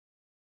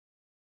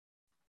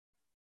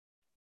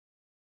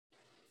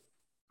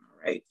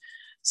Right.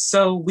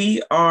 So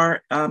we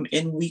are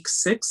in week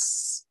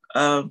 6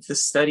 of the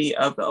study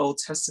of the Old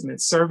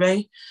Testament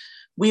survey.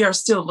 We are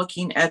still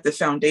looking at the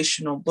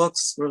foundational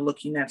books. We're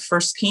looking at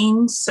First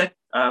Kings,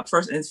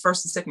 First and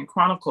Second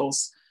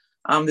Chronicles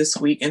this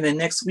week, and then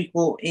next week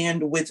we'll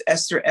end with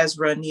Esther,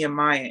 Ezra,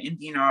 Nehemiah,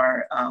 ending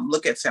our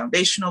look at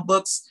foundational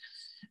books.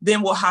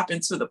 Then we'll hop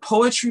into the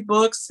poetry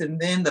books and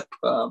then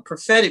the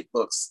prophetic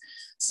books.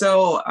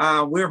 So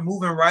we're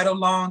moving right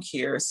along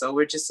here. So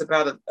we're just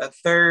about a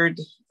third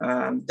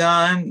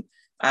done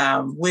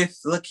with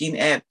looking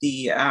at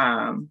the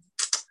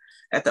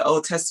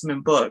Old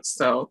Testament books.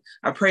 So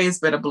I pray it's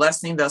been a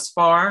blessing thus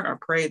far. I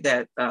pray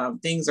that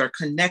things are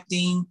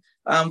connecting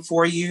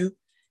for you.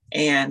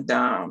 And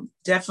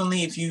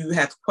definitely, if you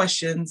have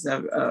questions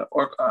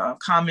or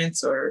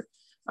comments or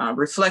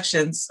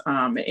reflections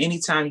at any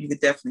time, you could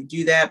definitely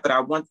do that. But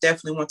I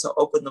definitely want to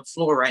open the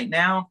floor right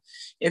now.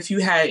 If you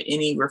had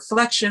any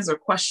reflections or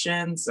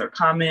questions or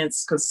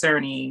comments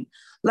concerning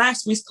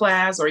last week's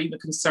class or even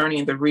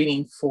concerning the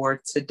reading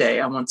for today,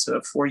 I want to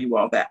afford you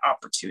all that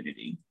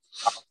opportunity.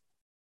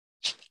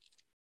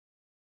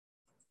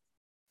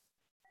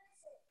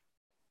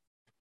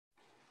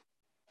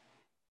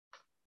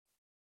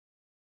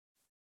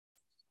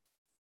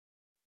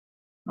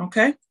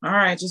 Okay. All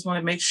right. Just want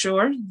to make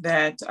sure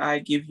that I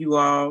give you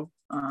all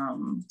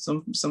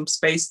some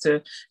space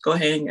to go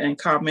ahead and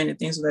comment and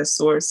things of that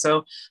sort.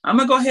 So I'm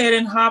gonna go ahead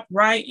and hop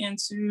right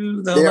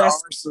into the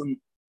lesson.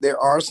 There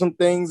are some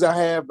things I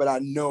have, but I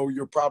know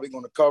you're probably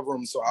going to cover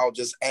them, so I'll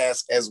just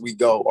ask as we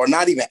go, or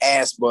not even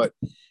ask, but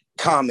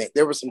comment.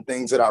 There were some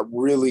things that I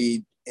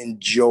really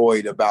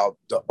enjoyed about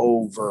the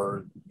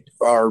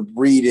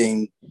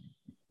reading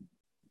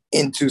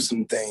into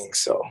some things.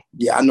 So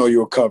yeah, I know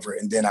you'll cover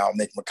it, and then I'll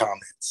make my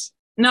comments.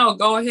 No,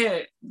 go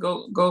ahead.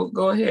 Go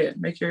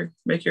ahead. Make your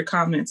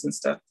comments and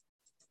stuff.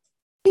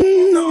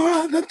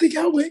 No, I think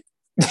I'll wait.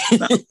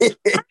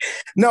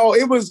 No,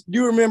 it was,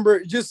 you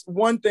remember just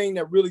one thing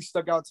that really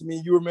stuck out to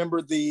me. You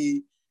remember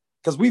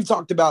because we've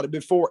talked about it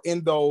before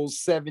in those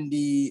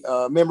 70,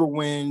 remember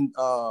when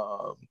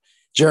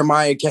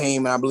Jeremiah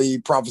came and I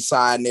believe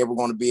prophesied and they were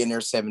going to be in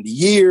there 70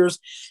 years.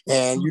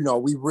 And,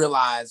 we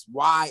realized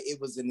why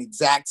it was an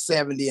exact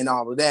 70 and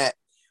all of that.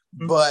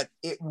 Mm-hmm. But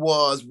it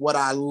was, what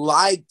I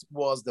liked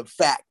was the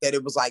fact that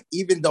it was like,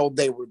 even though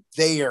they were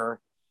there,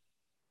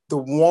 the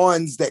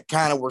ones that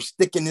kind of were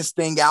sticking this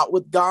thing out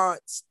with God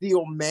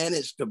still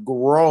managed to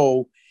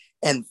grow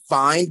and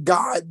find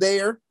God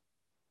there.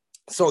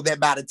 So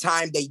that by the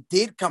time they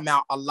did come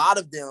out, a lot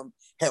of them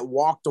had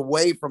walked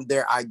away from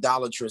their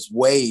idolatrous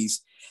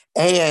ways.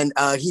 And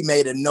he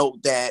made a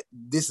note that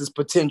this is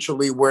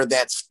potentially where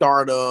that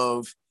start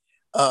of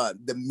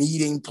the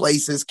meeting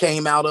places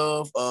came out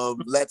of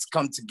let's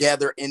come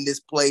together in this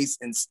place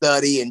and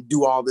study and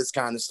do all this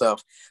kind of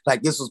stuff.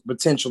 Like this was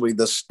potentially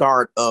the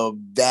start of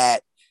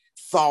that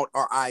thought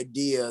or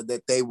idea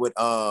that they would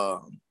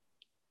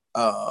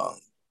come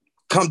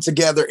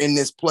together in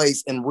this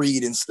place and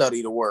read and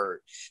study the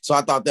word. So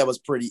I thought that was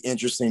pretty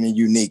interesting and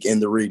unique in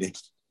the reading.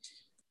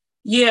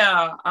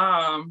 Yeah,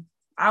 I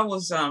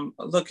was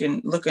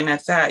looking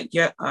at that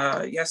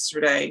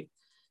yesterday,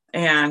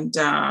 and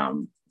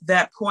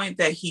that point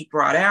that he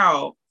brought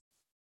out,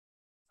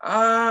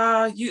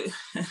 you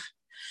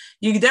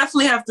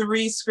definitely have to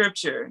read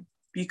scripture,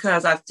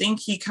 because I think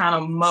he kind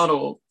of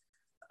muddled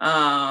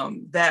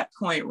that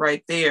point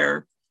right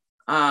there,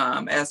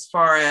 as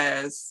far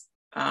as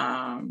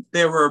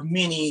there were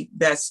many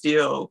that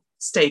still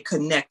stay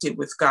connected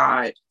with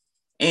God.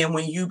 And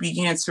when you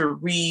begin to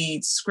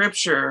read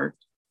scripture,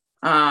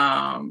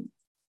 that's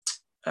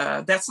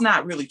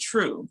not really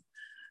true.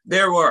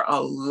 There were a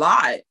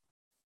lot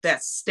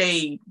that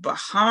stayed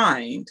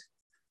behind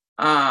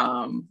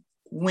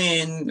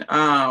when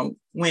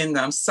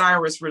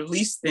Cyrus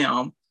released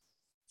them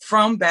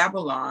from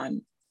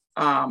Babylon.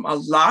 A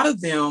lot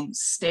of them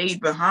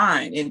stayed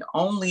behind, and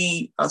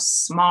only a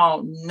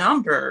small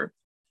number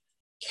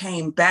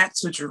came back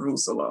to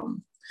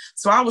Jerusalem.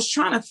 So I was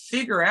trying to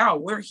figure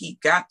out where he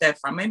got that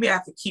from. Maybe I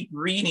have to keep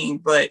reading,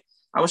 but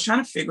I was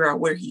trying to figure out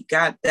where he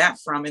got that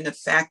from, and the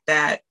fact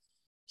that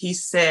he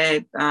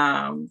said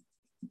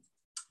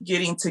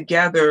getting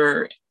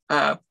together,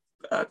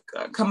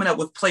 coming up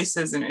with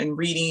places and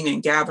reading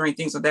and gathering,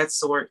 things of that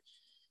sort,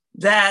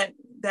 that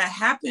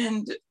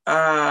happened,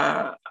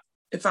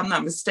 if I'm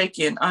not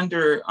mistaken,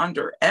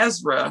 under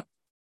Ezra,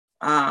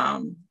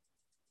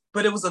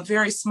 but it was a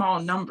very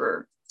small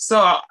number. So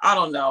I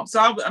don't know. So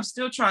I'm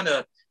still trying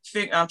to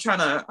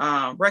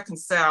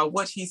reconcile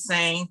what he's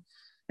saying.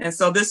 And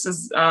so this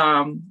is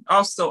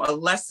also a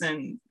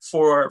lesson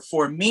for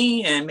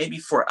me and maybe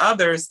for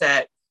others,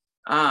 that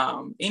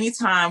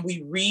anytime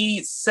we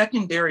read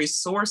secondary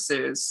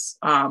sources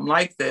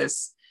like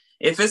this,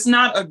 if it's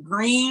not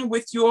agreeing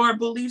with your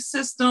belief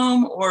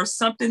system or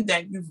something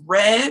that you've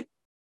read,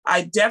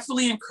 I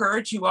definitely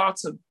encourage you all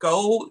to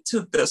go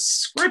to the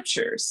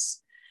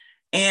scriptures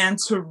and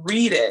to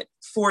read it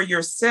for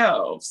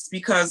yourselves,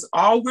 because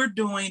all we're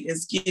doing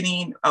is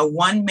getting a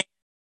one-man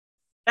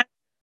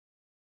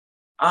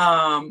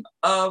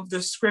of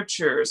the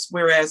scriptures,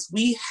 whereas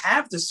we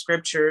have the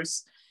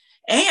scriptures,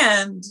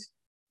 and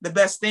the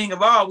best thing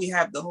of all, we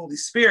have the Holy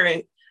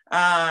Spirit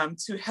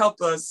to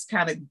help us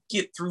kind of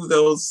get through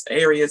those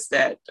areas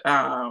that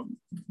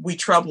we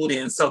troubled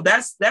in. So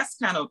that's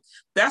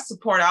the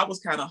part I was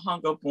kind of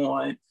hung up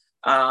on.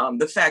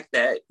 The fact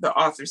that the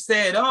author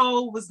said,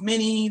 oh, it was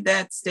many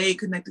that stayed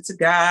connected to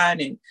God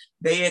and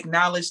they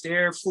acknowledged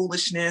their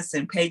foolishness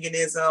and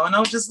paganism. And I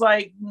was just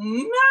like,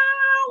 no,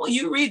 when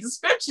you read the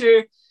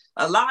scripture,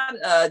 a lot,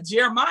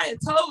 Jeremiah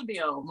told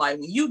them, like,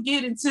 when you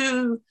get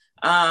into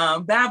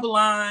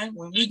Babylon,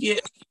 when you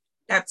get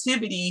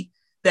captivity,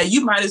 that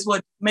you might as well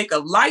make a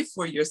life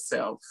for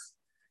yourself.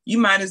 You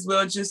might as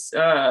well just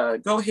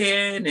go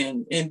ahead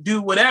and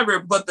do whatever.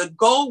 But the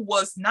goal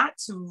was not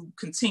to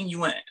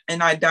continue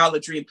in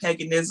idolatry and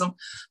paganism,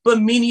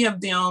 but many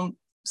of them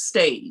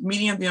stayed.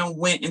 Many of them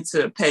went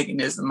into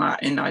paganism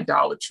and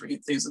idolatry,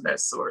 things of that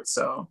sort.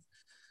 So,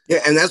 yeah,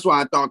 and that's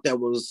why I thought that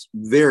was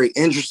very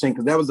interesting,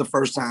 because that was the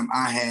first time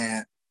I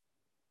had,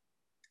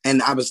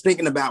 and I was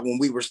thinking about when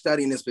we were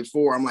studying this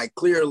before, I'm like,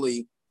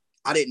 clearly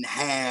I didn't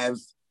have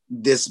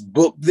this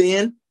book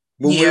then.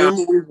 When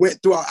we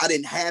went through, I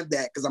didn't have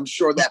that, because I'm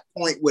sure that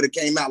point would have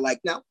came out like,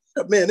 now,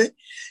 wait a minute,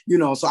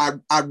 so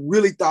I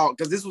really thought,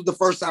 because this was the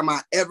first time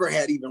I ever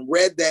had even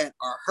read that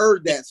or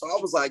heard that. So I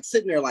was like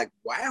sitting there like,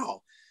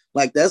 wow,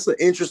 like that's an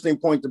interesting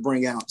point to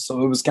bring out.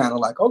 So it was kind of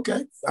like,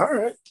 okay, all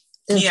right.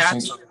 Yeah.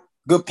 So,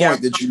 good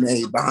point that you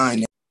made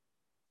behind it.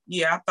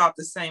 Yeah, I thought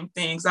the same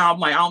things. I'm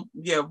like,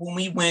 when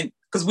we went,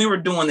 because we were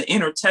doing the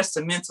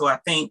intertestamental, I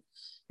think,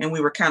 and we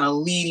were kind of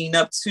leading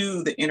up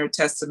to the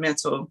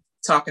intertestamental,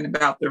 talking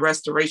about the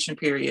restoration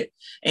period.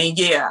 And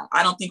yeah,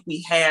 I don't think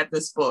we had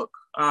this book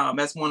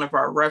as one of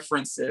our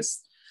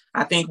references.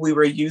 I think we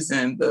were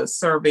using the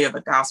Survey of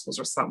the Gospels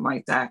or something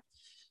like that,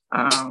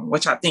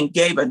 which I think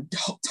gave a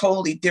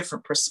totally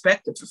different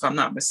perspective, if I'm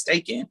not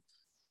mistaken,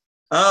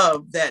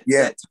 of that.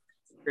 Yeah. That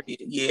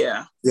period.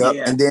 Yeah. Yep.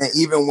 Yeah. And then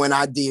even when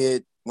I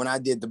did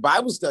the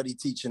Bible study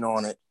teaching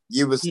on it,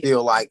 it was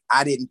still like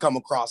I didn't come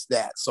across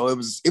that. So it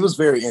was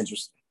very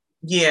interesting.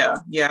 Yeah.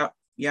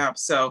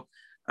 So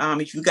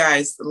if you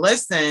guys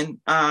listen,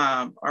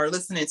 are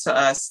listening to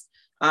us,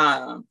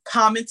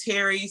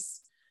 commentaries,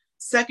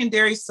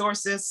 secondary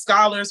sources,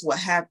 scholars will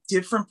have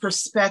different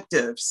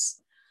perspectives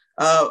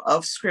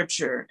of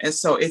scripture. And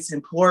so it's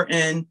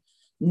important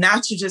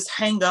not to just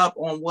hang up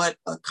on what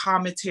a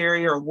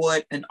commentary or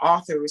what an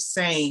author is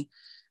saying,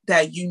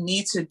 that you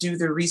need to do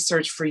the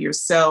research for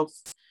yourself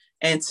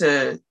and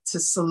to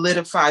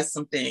solidify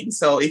some things.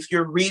 So if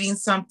you're reading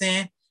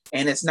something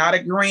and it's not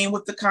agreeing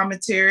with the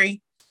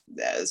commentary,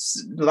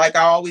 that's, like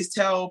I always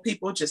tell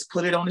people, just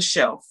put it on the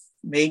shelf.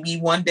 Maybe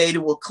one day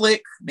it will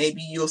click.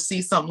 Maybe you'll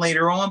see something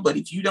later on. But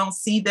if you don't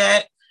see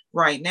that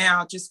right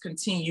now, just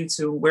continue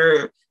to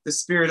where the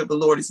Spirit of the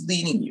Lord is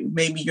leading you.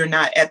 Maybe you're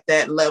not at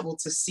that level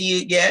to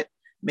see it yet.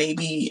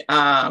 Maybe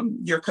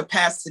your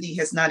capacity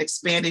has not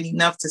expanded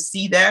enough to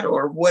see that,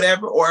 or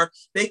whatever, or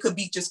they could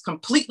be just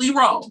completely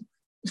wrong.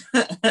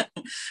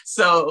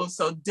 So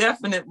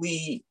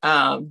definitely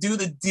do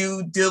the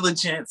due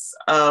diligence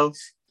of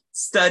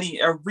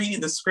study or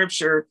reading the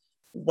scripture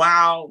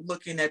while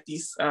looking at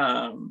these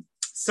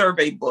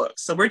survey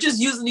books. So we're just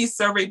using these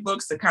survey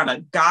books to kind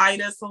of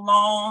guide us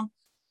along,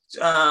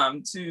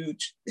 to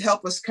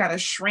help us kind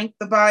of shrink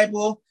the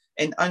Bible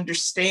and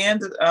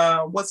understand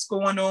what's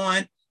going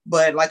on.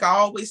 But like I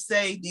always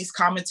say, these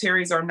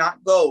commentaries are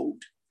not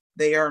gold.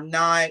 They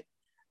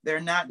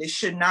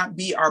should not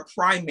be our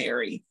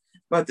primary,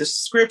 but the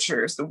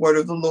scriptures, the word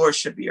of the Lord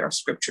should be our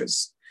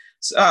scriptures,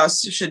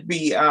 should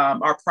be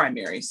our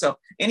primary. So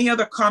any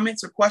other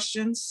comments or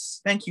questions?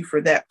 Thank you for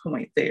that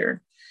point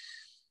there.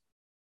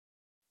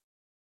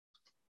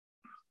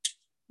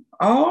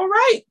 All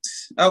right.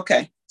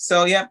 Okay.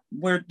 So yeah,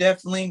 we're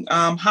definitely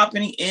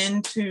hopping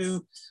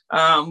into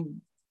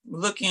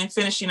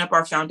finishing up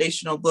our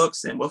foundational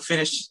books, and we'll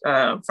finish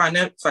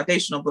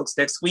foundational books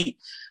next week.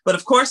 But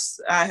of course,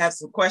 I have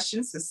some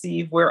questions to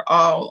see if we're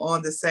all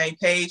on the same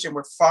page and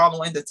we're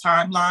following the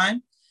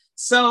timeline.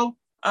 So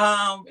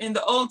in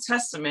the Old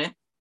Testament,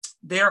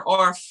 there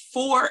are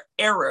 4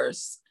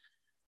 eras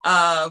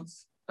of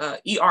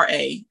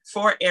ERA,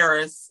 4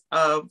 eras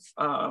of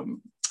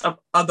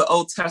the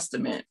Old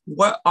Testament.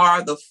 What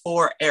are the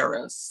 4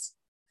 eras?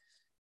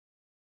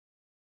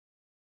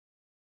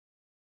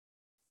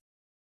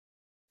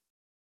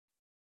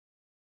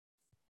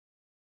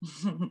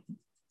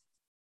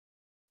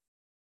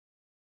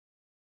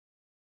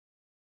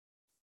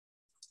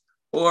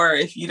 Or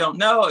if you don't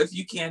know, if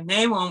you can't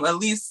name them, at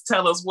least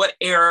tell us what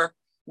era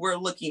we're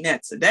looking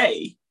at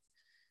today.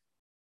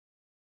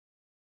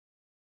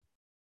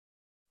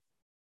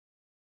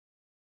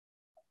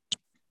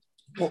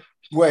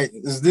 Wait,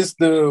 is this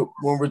when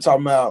we're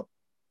talking about,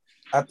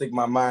 I think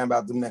my mind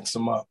about to mix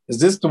them up. Is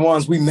this the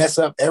ones we mess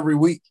up every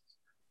week?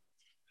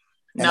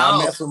 And no.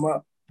 I mess them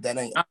up? That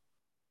ain't.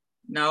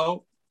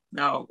 No.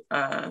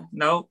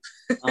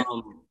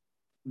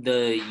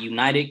 The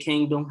United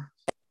Kingdom.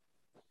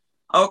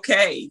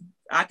 Okay.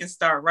 I can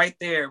start right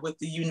there with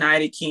the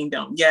United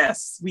Kingdom.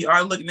 Yes, we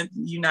are looking at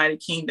the United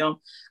Kingdom,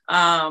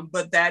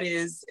 but that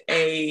is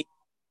I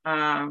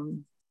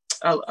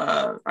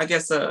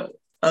guess a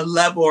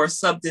level or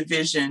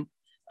subdivision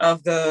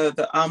of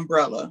the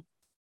umbrella.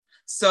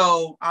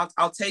 So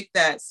I'll take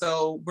that.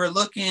 So we're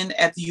looking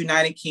at the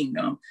United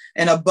Kingdom,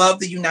 and above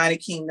the United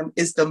Kingdom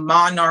is the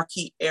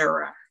monarchy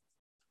era.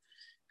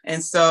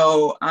 And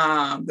so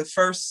the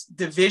first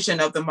division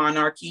of the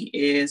monarchy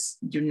is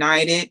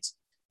united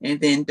and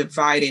then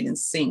divided and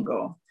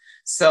single.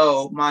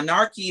 So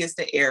monarchy is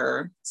the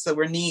era. So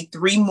we need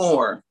three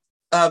more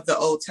of the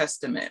Old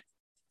Testament.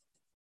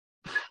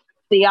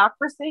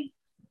 Theocracy?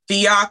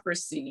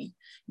 Theocracy,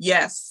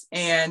 yes.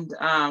 And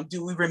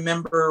do we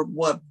remember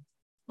what?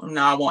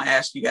 No, I won't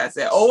ask you guys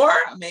that. Or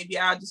maybe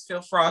I'll just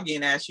feel froggy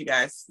and ask you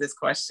guys this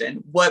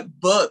question. What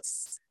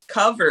books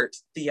covered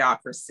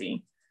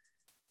theocracy?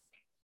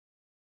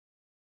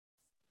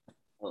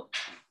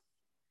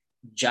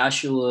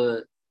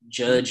 Joshua,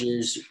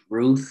 Judges,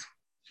 Ruth.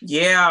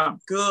 Yeah,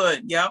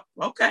 good. Yep.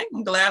 Okay.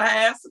 I'm glad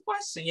I asked the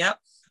question. Yep.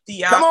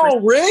 Theocracy. Come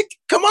on, Rick.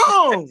 Come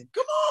on.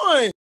 Come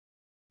on.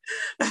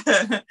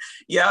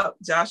 Yep,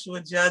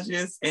 Joshua,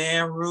 Judges,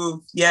 and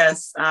Ruth.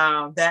 Yes,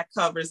 that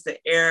covers the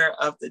era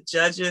of the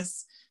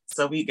judges.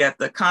 So we got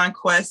the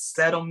conquest,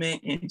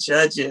 settlement, and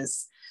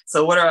judges.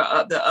 So what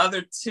are the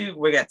other two?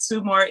 We got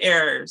two more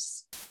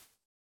eras.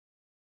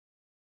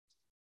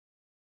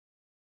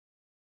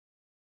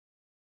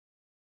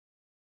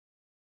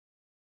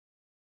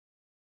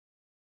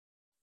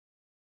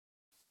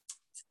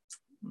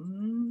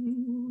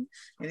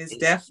 It is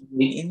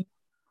definitely.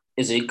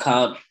 Is it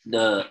called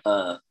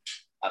the?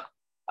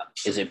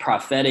 Is it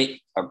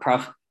prophetic or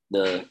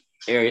the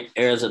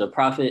eras of the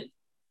prophet?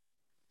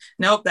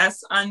 Nope,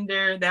 that's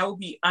under. That will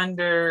be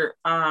under.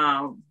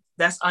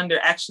 That's under.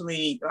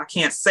 Actually, I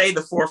can't say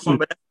the fourth one,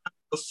 but that's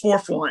the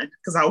fourth one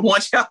because I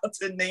want y'all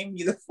to name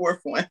me the fourth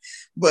one.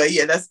 But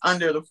yeah, that's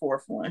under the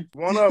fourth one.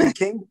 One of them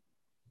kingdom.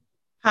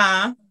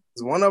 Huh?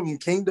 Is one of them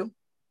kingdom?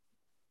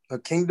 A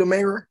kingdom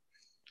era?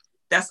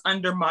 That's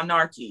under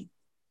monarchy.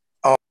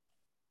 Oh.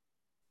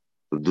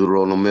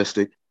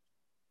 Deuteronomistic?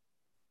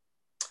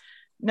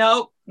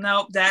 Nope.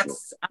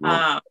 That's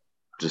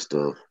just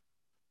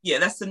yeah,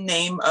 that's the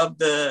name of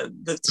the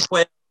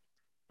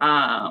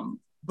 12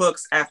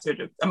 books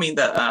after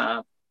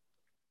I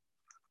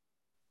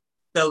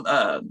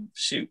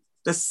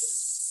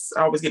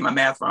always get my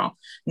math wrong.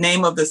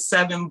 Name of the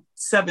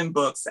seven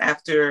books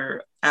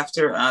after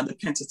the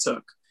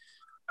Pentateuch.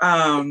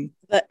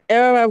 The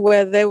era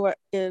where they were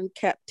in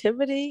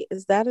captivity,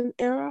 is that an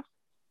era?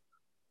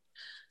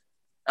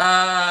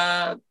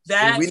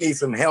 We need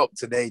some help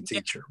today,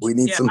 teacher. We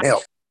need some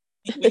help.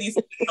 We need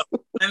some help.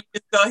 Let me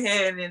just go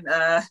ahead and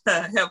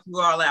help you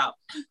all out.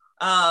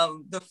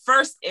 The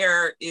first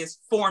era is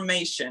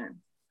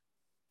formation.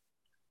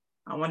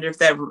 I wonder if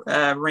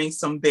that rings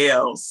some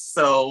bells.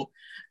 So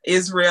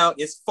Israel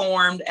is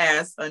formed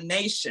as a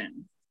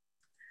nation.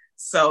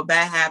 So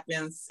that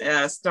happens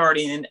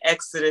starting in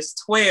Exodus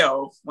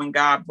 12 when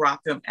God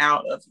brought them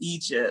out of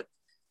Egypt.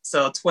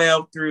 So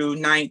 12 through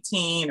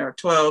 19 or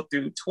 12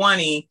 through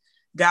 20,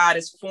 God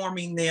is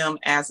forming them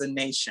as a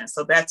nation.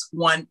 So that's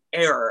one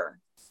era.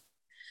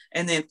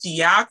 And then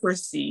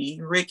theocracy,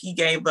 Ricky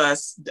gave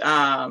us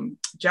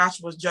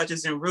Joshua's,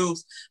 Judges, and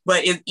Ruth,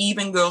 but it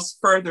even goes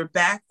further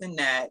back than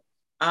that.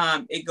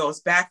 It goes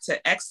back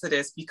to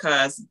Exodus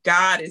because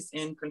God is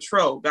in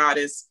control. God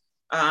is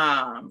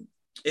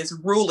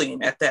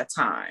ruling at that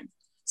time.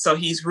 So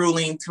he's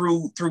ruling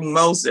through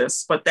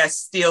Moses, but that's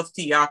still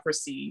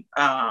theocracy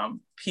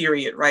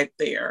period right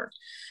there.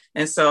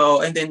 And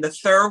then the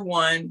third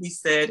one we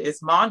said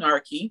is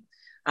monarchy.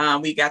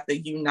 We got the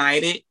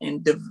united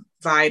and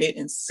divided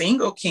and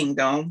single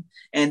kingdom.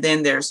 And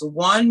then there's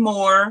one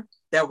more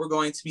that we're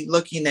going to be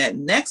looking at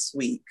next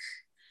week.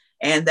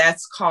 And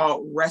that's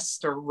called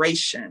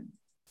restoration,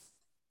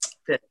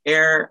 the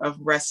era of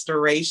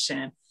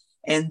restoration.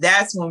 And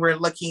that's when we're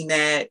looking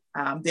at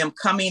them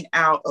coming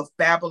out of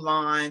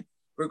Babylon.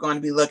 We're going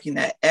to be looking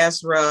at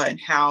Ezra and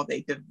how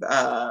they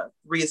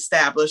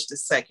reestablished the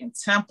second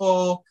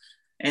temple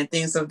and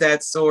things of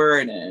that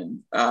sort. And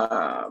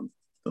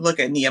look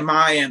at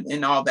Nehemiah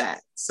and all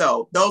that.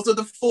 So those are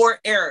the four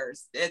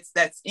eras.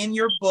 That's in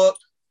your book.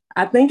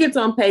 I think it's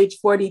on page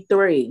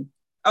 43.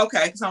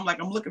 Okay, so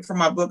I'm looking for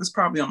my book. It's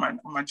probably on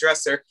my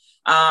dresser.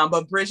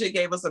 But Bridget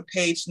gave us a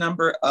page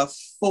number of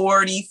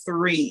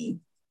 43.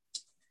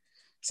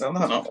 So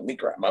hold on, let me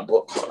grab my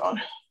book. Hold on.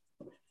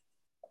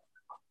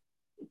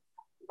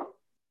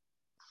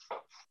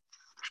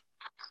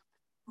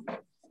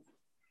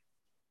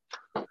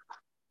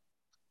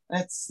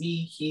 Let's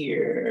see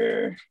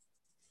here.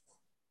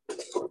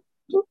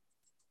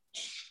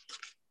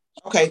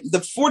 Okay,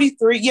 the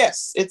 43,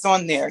 yes, it's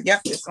on there.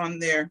 Yep, it's on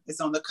there.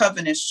 It's on the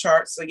covenants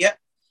chart. So yep,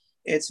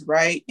 it's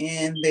right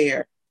in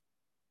there.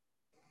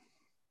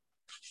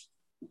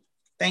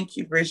 Thank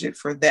you, Bridget,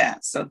 for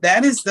that. So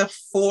that is the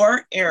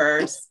four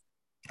eras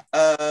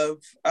of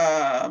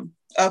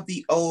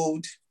the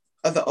Old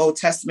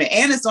Testament,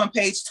 and it's on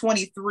page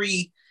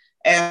 23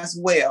 as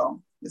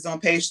well. It's on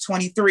page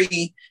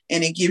 23,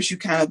 and it gives you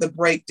kind of the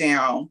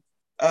breakdown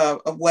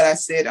of what I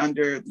said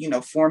under,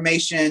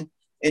 formation.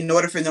 In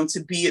order for them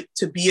to be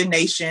a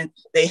nation,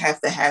 they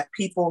have to have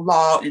people,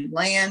 law, and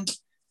land.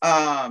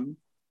 The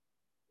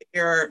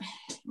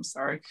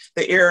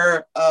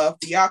era of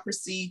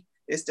theocracy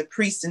is the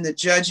priests and the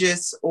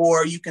judges,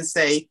 or you can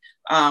say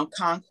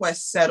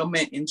conquest,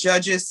 settlement, and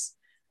judges.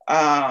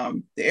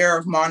 The era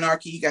of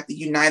monarchy, you got the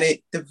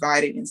united,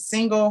 divided, and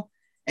single.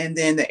 And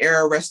then the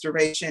era of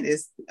restoration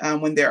is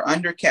when they're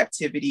under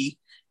captivity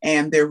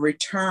and their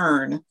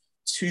return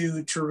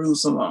to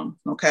Jerusalem.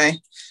 Okay,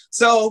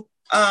 so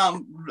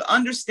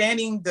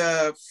understanding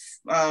the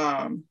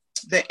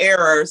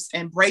errors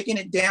and breaking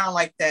it down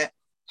like that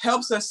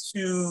helps us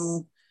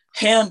to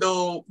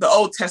handle the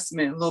Old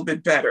Testament a little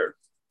bit better.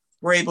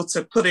 We're able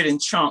to put it in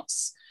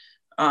chunks,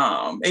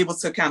 able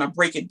to kind of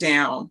break it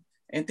down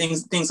and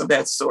things of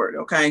that sort.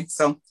 Okay,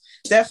 so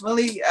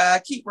definitely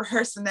keep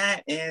rehearsing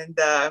that and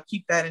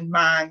keep that in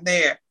mind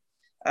there.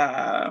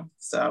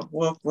 So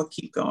we'll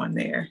keep going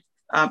there.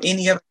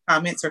 Any other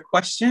comments or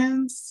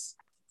questions?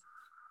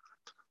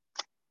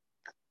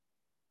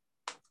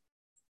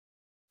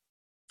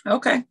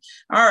 Okay,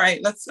 all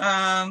right.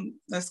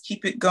 Let's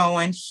keep it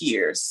going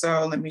here.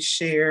 So let me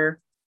share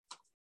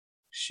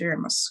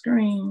my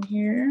screen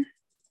here.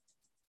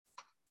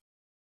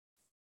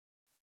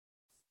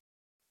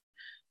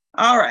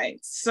 All right,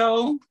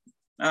 so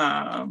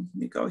let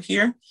me go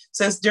here. It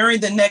says during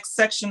the next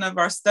section of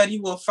our study,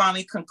 we'll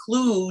finally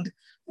conclude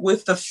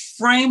with the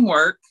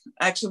framework.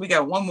 Actually, we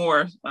got one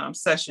more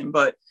session,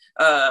 but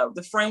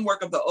the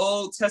framework of the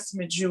Old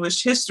Testament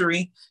Jewish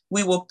history.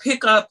 We will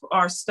pick up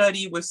our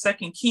study with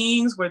 2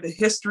 Kings, where the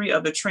history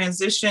of the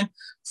transition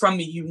from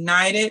a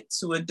united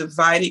to a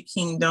divided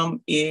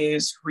kingdom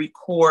is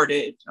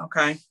recorded.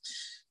 Okay.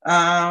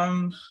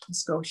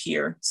 Let's go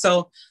here.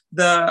 So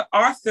the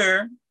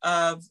author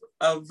of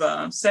 2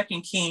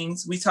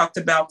 Kings, we talked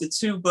about the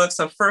two books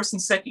of 1st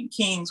and 2nd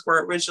Kings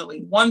were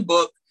originally one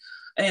book,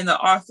 and the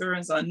author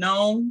is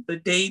unknown. The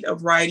date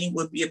of writing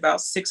would be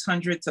about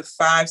 600 to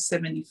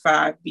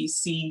 575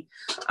 BC.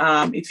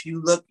 If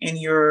you look in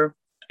your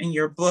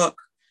book,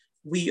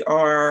 we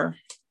are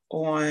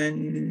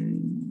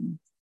on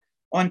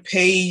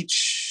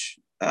page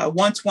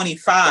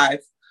 125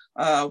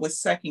 with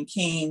 2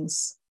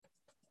 Kings.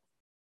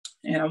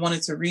 And I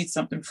wanted to read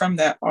something from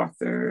that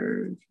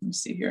author. Let me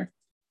see here.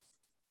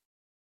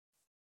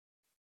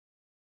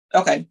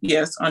 Okay,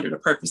 yes, under the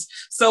purpose.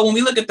 So when we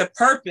look at the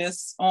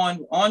purpose on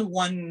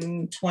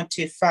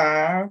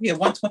 125,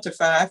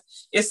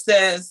 it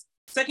says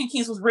 2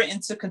 Kings was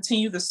written to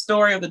continue the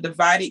story of the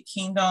divided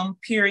kingdom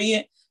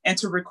period and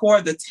to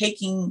record the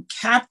taking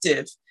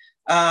captive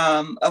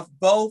of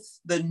both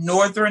the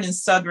northern and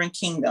southern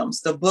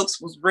kingdoms. The book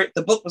was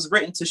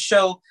written to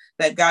show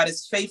that God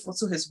is faithful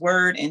to his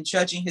word and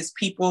judging his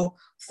people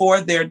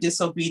for their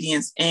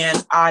disobedience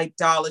and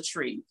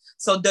idolatry.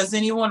 So does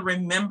anyone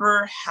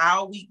remember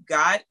how we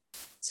got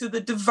to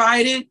the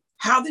divided?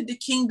 How did the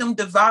kingdom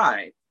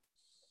divide?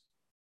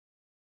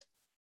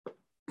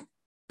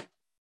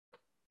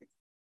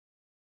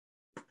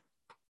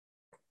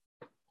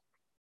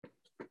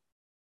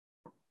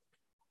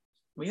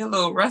 We're a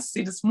little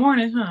rusty this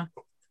morning, huh?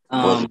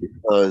 Well,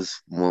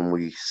 because when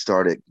we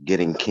started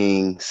getting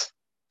kings,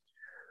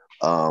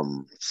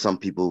 some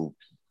people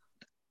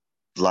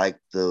liked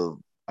the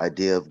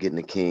idea of getting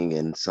a king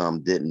and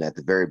some didn't at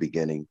the very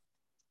beginning.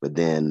 But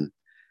then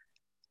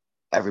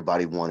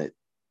everybody wanted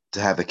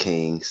to have a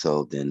king,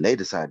 so then they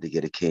decided to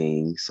get a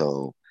king.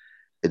 So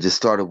it just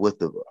started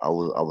with I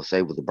would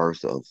say with the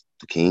birth of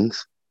the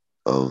kings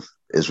of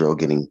Israel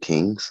getting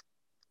kings.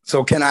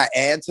 So can I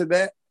add to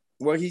that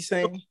what he's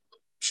saying?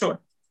 Sure.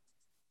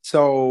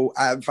 So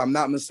if I'm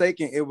not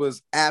mistaken, it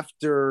was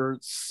after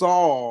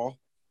Saul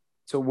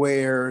to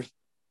where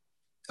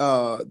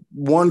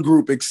one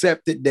group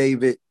accepted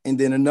David and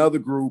then another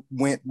group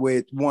went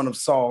with one of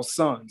Saul's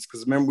sons.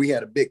 Because remember, we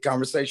had a big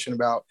conversation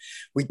about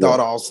we thought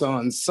all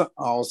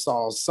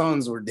Saul's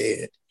sons were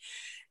dead.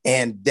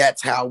 And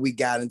that's how we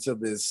got into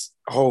this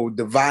whole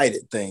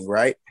divided thing,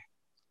 right?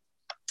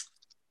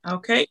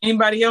 Okay.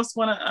 Anybody else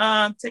want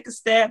to take a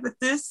stab at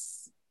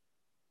this?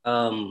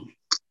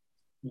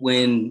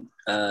 When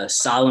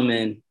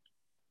Solomon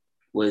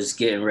was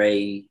getting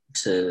ready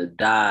to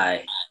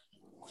die,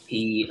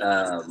 he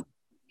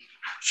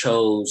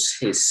chose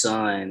his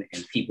son,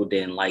 and people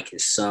didn't like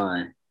his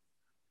son.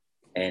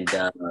 And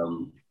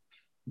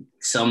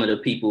some of the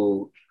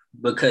people,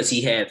 because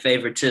he had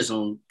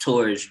favoritism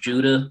towards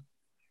Judah,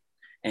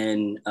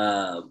 and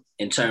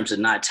in terms of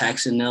not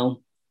taxing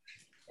them,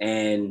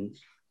 and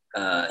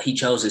he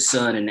chose his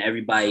son, and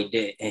everybody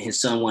did, and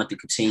his son wanted to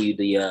continue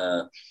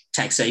the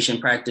taxation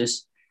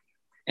practice.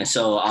 And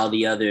so all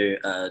the other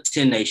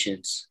 10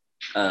 nations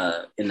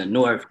in the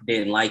north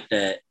didn't like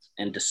that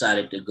and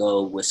decided to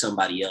go with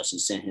somebody else and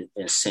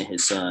sent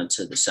his son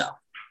to the south.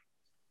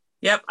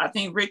 Yep, I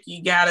think Ricky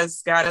got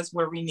us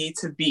where we need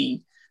to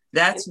be.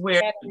 That's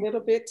where add a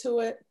little bit to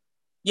it.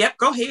 Yep,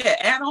 go ahead.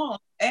 Add on.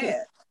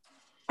 Add.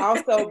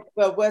 Also,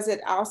 but was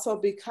it also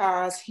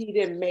because he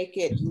didn't make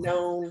it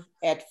known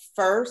at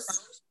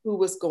first who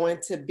was going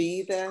to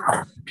be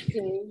the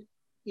king?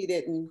 He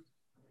didn't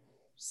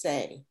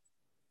say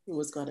who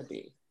was going to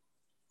be.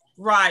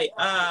 Right.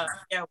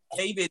 Yeah,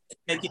 David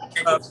make it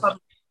publicly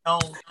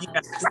known.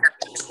 Yeah.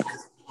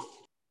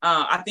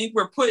 I think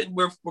we're putting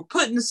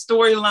the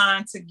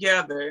storyline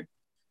together.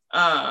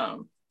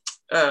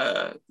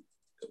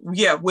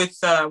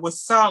 With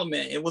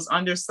Solomon. It was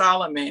under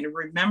Solomon.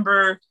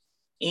 Remember,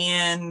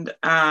 and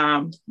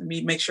let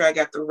me make sure I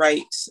got the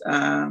right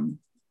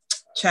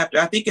chapter.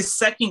 I think it's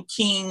 2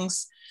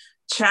 Kings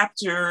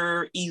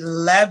chapter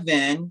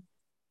 11,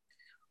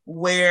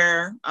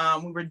 where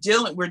we're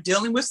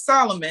dealing with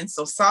Solomon.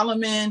 So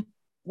Solomon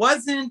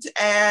wasn't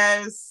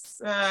as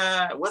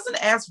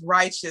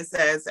righteous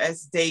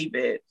as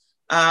David.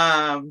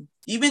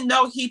 Even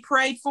though he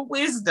prayed for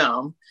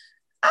wisdom,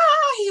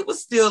 he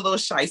was still a little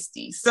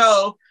shisty.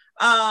 So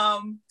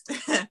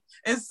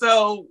and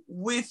so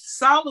with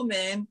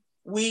Solomon,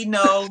 we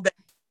know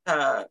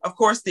that of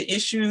course the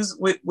issues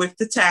with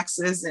the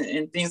taxes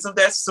and things of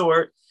that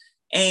sort.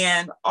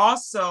 And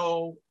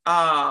also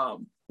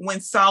when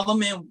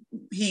Solomon,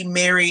 he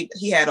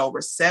had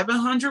over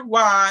 700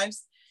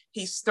 wives.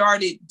 He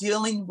started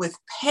dealing with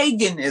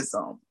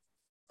paganism.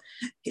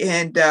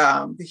 And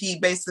he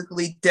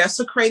basically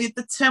desecrated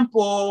the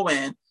temple,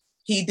 and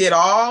he did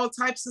all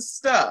types of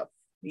stuff.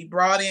 He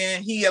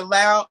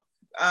allowed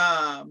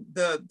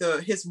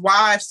his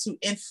wives to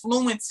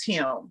influence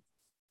him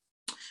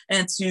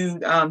and to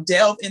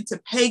delve into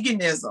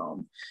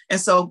paganism. And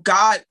so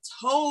God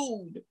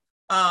told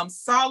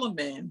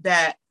Solomon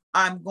that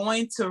I'm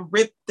going to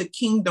rip the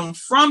kingdom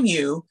from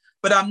you,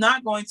 but I'm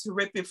not going to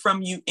rip it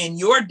from you in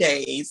your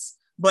days,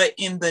 but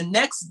in the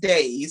next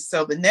days.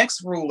 So the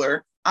next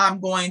ruler, I'm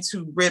going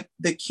to rip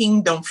the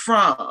kingdom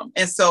from.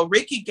 And so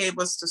Ricky gave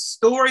us the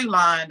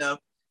storyline of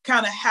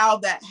kind of how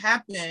that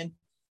happened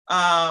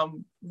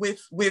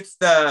with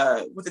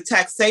the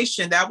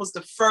taxation. That was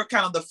the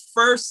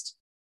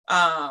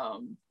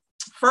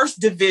first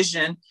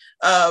division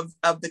of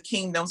the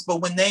kingdoms.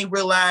 But when they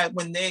realized,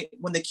 when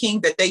the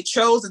king that they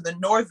chose in the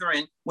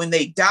northern, when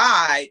they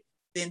died,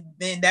 then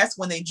that's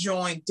when they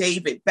joined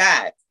David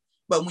back.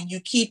 But when you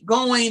keep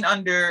going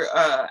under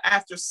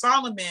after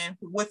Solomon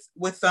with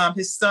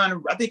his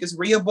son, I think it's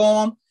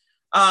Rehoboam,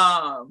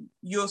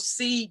 you'll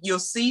see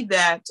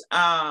that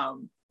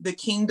the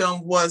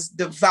kingdom was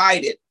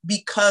divided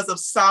because of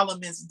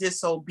Solomon's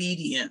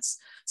disobedience.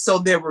 So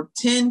there were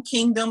 10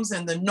 kingdoms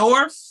in the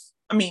north.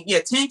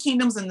 10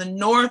 kingdoms in the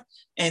north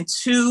and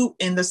 2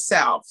 in the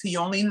south. He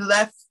only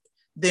left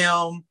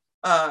them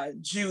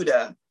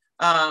Judah.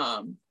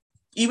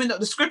 Even though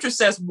the scripture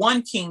says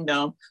 1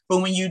 kingdom,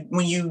 but when you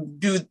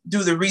do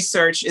the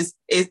research, it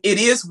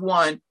is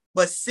 1,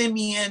 but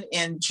Simeon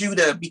and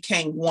Judah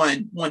became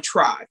one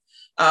tribe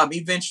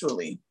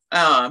eventually.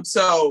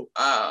 So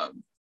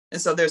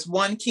there's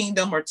 1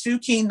 kingdom or 2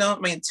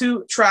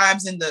 2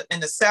 tribes in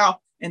the south,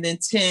 and then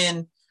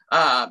 10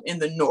 in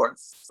the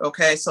north.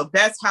 Okay, so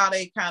that's how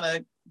they kind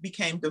of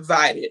became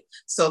divided.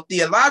 So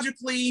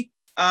theologically,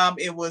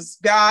 it was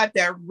God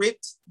that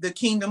ripped the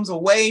kingdoms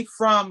away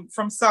from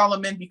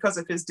Solomon because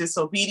of his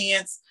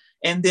disobedience.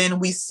 And then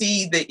we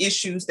see the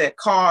issues that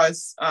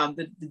cause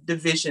the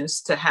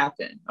divisions to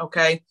happen.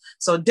 Okay,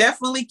 so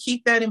definitely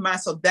keep that in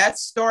mind. So that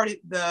started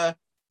the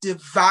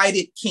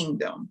divided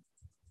kingdom.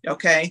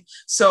 Okay,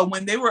 so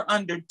when they were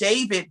under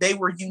David, they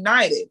were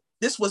united.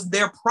 This was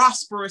their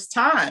prosperous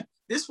time.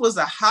 This was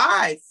a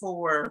high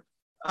for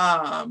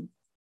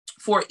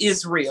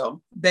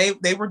Israel.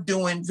 They were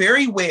doing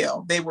very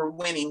well. They were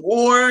winning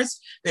wars.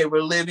 They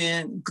were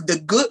living the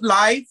good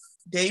life.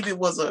 David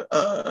was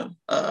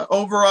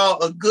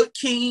overall a good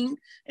king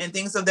and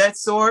things of that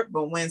sort.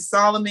 But when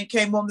Solomon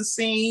came on the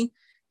scene,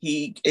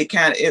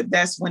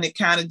 that's when it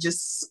kind of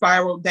just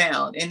spiraled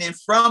down. And then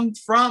from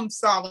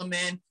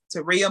Solomon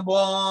to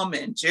Rehoboam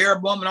and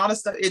Jeroboam and all that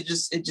stuff, it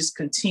just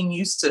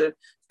continues to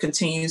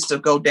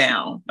go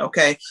down.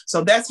 Okay,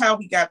 so that's how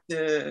we got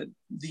the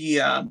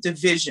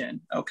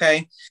division.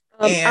 Okay,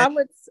 and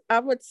I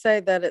would say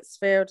that it's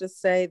fair to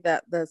say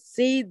that the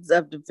seeds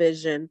of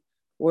division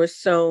were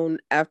sown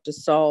after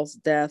Saul's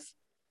death,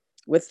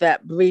 with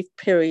that brief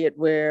period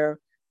where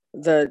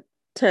the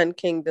 10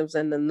 kingdoms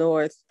in the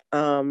north,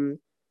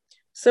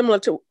 similar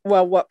to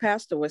what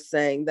Pastor was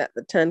saying, that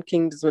the 10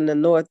 kingdoms in the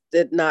north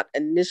did not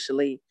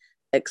initially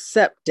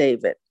accept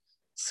David.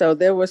 So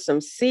there were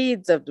some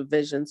seeds of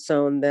division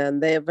sown then.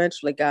 They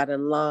eventually got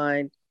in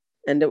line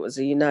and it was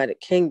a united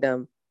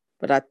kingdom.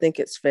 But I think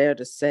it's fair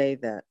to say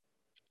that,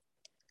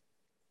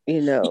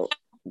 the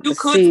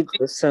seeds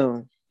were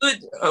sown.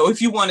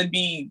 If you want to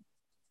be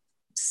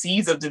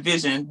seeds of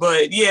division,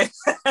 but yeah,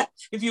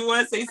 if you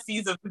want to say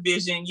seeds of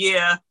division,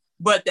 yeah.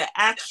 But the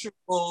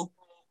actual,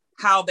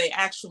 how they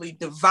actually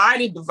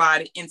divided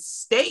and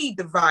stayed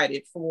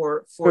divided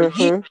for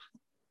years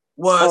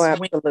was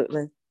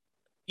absolutely.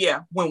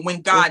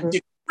 When God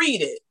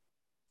decreed it.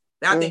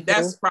 I think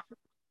that's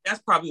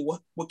probably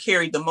what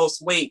carried the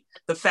most weight.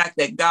 The fact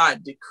that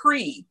God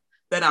decreed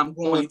that I'm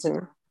going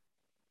to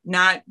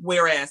not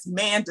whereas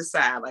man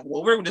decide like,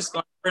 well, we're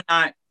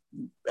not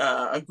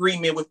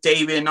agreement with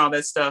David and all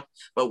that stuff.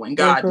 But when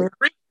God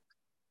agreed,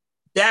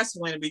 that's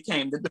when it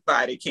became the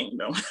divided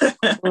kingdom.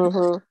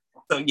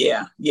 So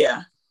yeah.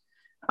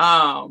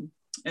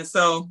 And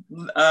so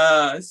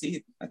let's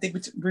see, I think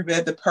we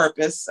read the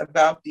purpose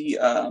about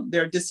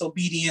their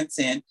disobedience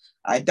and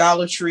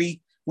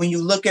idolatry. When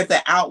you look at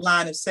the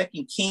outline of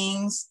 2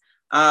 Kings,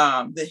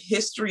 the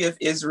history of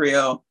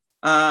Israel,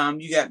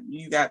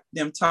 you got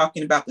them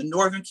talking about the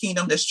northern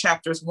kingdom. That's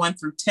chapters 1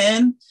 through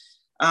 10.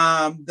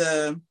 I'm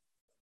gonna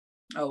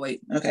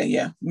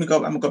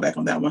go back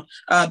on that one.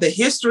 The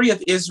history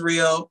of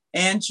Israel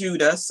and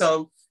Judah.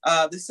 So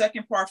the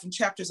second part from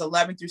chapters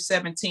 11 through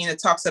 17,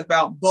 it talks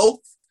about both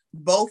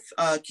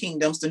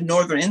kingdoms, the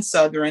northern and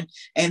southern.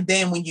 And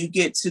then when you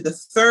get to the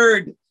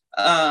third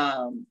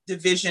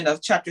division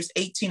of chapters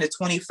 18 to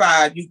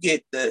 25, you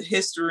get the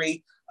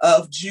history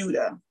of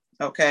Judah.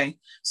 Okay,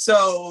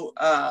 so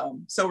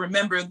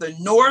remember the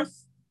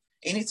north.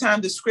 Anytime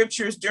the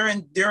scriptures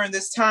during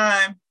this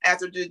time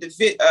after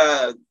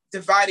the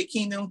divided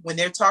kingdom, when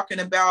they're talking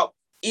about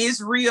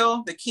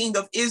Israel, the king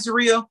of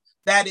Israel,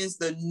 that is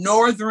the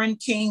northern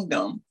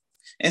kingdom.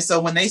 And so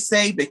when they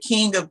say the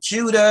king of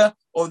Judah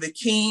or the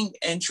king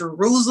in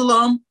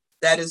Jerusalem,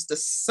 that is the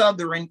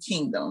southern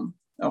kingdom.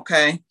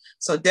 Okay,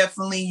 so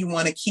definitely you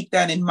want to keep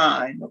that in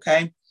mind.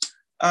 Okay,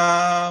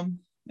 let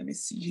me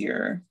see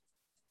here.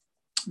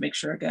 Make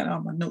sure I got all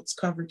my notes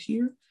covered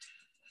here.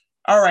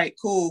 All right,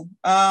 cool.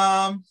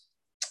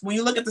 When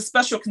you look at the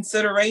special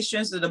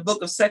considerations of the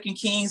book of 2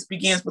 Kings,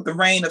 begins with the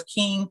reign of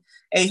King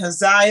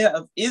Ahaziah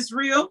of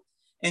Israel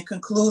and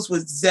concludes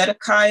with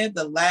Zedekiah,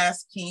 the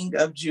last king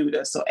of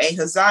Judah. So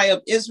Ahaziah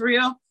of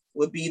Israel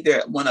would be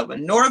one of a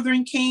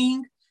northern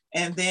king,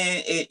 and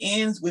then it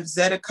ends with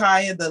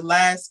Zedekiah, the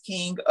last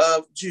king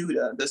of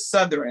Judah, the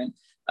southern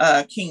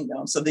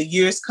kingdom. So the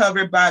years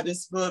covered by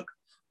this book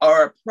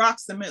are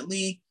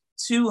approximately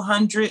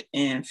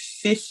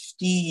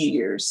 250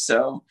 years.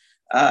 So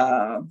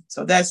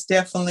that's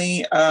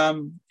definitely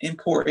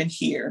important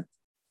here.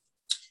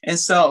 And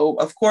so,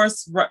 of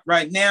course,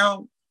 right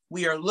now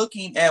we are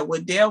looking at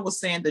what Dale was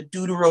saying, the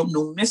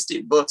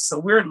Deuteronomistic books. So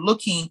we're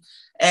looking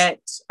at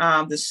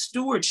the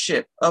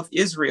stewardship of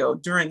Israel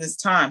during this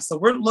time. So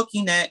we're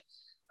looking at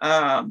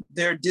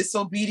their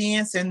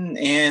disobedience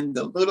and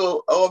the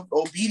little of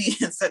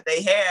obedience that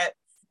they had.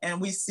 And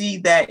we see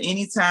that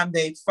anytime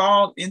they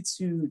fall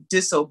into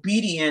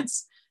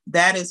disobedience,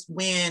 that is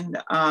when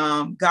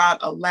God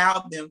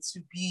allowed them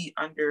to be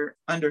under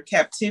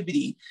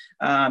captivity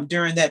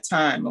during that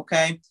time.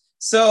 Okay,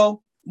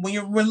 so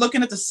when we're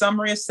looking at the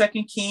summary of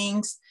 2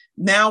 Kings,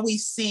 now we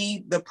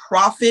see the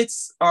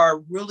prophets are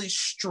really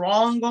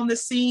strong on the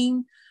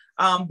scene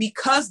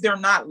because they're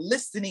not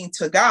listening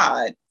to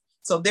God.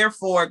 So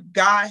therefore,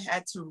 God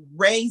had to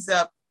raise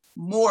up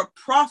more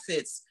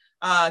prophets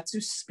to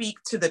speak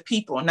to the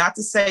people. Not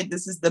to say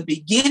this is the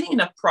beginning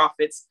of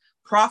prophets.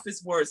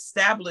 Prophets were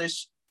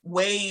established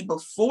way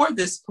before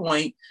this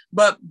point,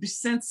 but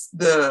since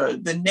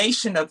the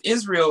nation of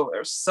Israel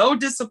are so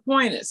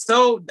disappointed,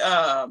 so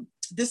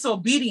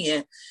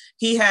disobedient,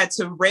 he had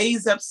to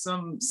raise up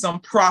some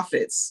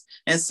prophets.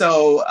 And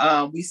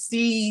so we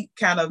see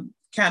kind of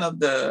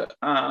the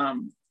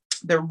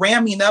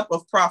ramming up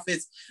of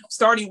prophets,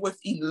 starting with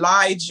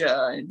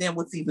Elijah and then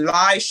with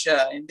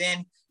Elisha, and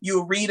then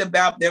you'll read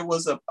about there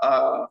was a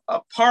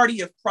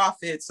party of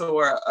prophets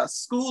or a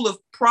school of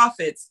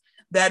prophets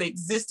that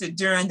existed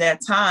during that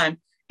time.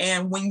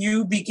 And when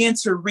you begin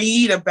to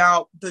read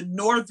about the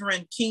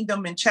northern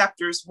kingdom in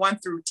chapters 1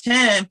 through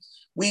 10,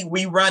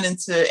 we run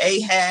into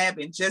Ahab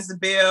and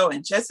Jezebel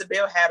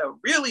had a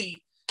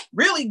really,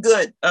 really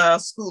good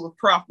school of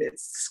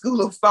prophets, school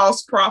of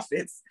false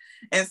prophets.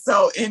 And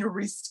so in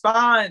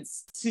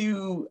response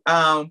to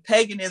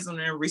paganism,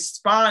 in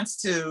response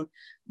to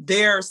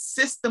their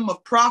system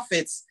of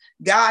prophets,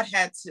 God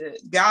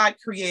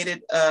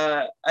created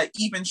an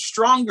even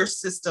stronger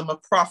system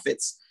of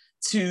prophets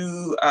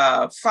to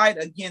fight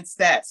against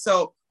that.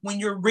 So when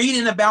you're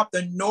reading about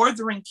the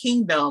northern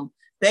kingdom,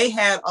 they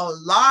had a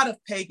lot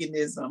of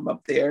paganism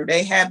up there.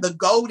 They had the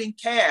golden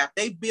calf.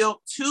 They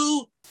built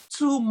two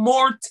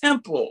more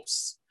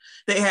temples.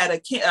 They had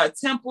a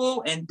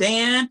temple in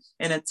Dan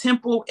and a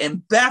temple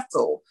in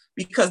Bethel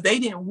because they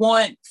didn't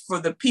want for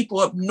the people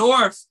up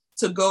north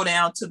to go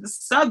down to the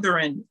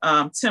southern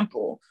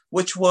temple,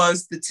 which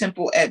was the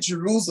temple at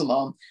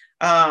Jerusalem.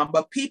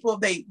 But people,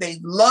 they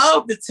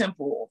loved the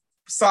temple,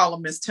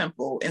 Solomon's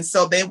temple. And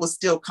so they would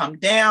still come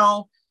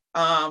down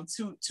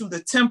to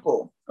the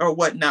temple or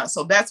whatnot.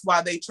 So that's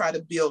why they try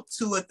to build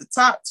two at the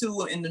top,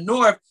 two in the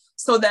north,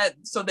 so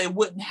they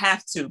wouldn't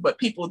have to. But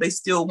people, they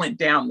still went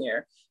down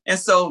there. And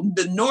so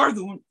the north,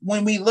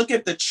 when we look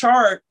at the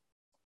chart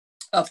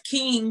of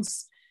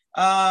Kings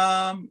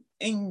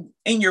in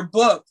your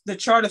book, the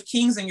chart of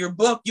Kings in your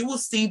book, you will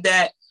see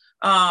that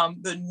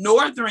the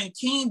northern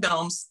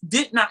kingdoms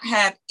did not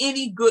have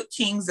any good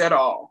kings at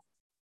all.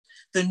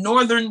 The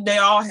northern, they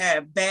all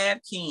had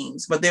bad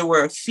kings, but there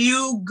were a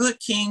few good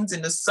kings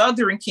in the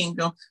southern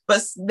kingdom,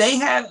 but they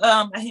had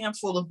a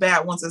handful of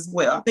bad ones as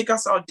well. I think I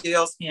saw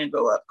Dale's hand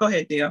go up. Go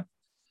ahead, Dale.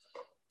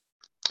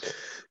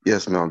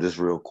 Yes, ma'am. Just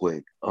real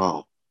quick.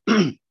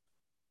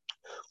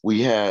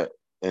 We had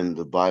in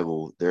the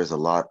Bible, there's a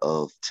lot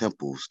of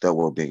temples that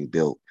were being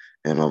built.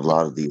 And a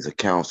lot of these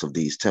accounts of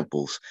these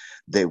temples,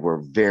 they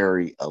were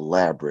very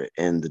elaborate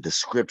in the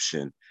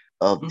description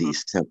of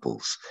these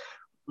temples.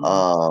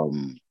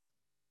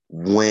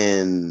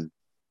 When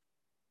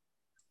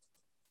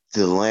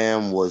the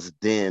Lamb was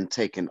then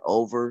taken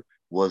over,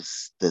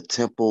 was the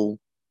temple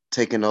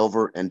taken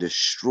over and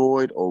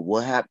destroyed, or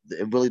what happened?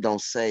 It really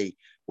don't say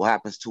what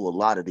happens to a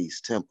lot of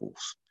these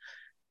temples.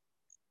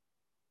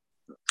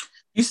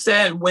 You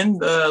said when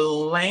the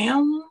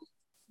land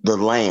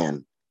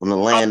when the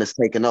land is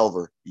taken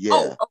over,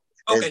 yeah.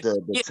 Okay. Is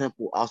the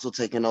temple also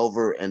taken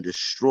over and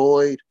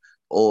destroyed,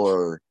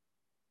 or?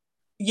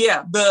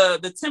 Yeah,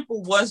 the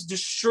temple was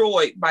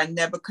destroyed by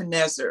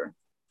Nebuchadnezzar.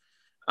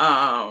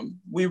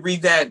 We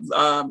read that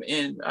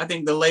in, I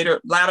think, the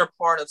latter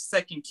part of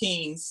Second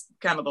Kings,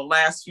 kind of the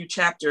last few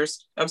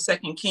chapters of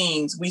Second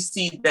Kings. We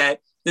see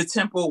that the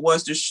temple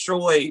was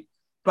destroyed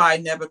by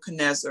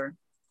Nebuchadnezzar.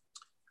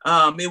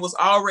 It was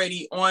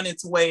already on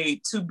its way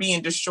to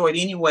being destroyed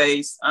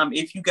anyways.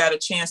 If you got a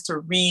chance to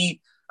read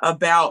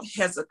about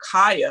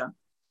Hezekiah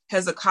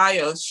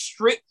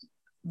stripped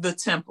the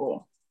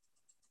temple.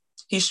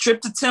 He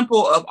stripped the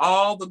temple of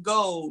all the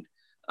gold.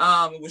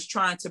 Was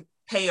trying to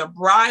pay a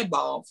bribe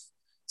off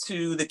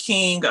to the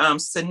king,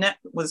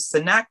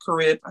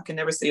 Sennacherib. I can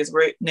never say his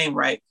name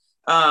right.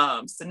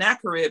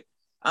 Sennacherib.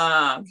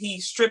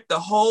 He stripped the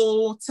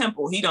whole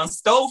temple. He done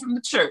stole from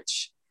the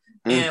church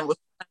and was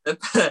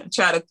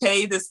try to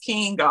pay this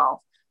king off.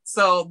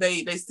 So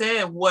they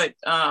said what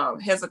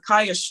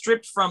Hezekiah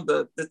stripped from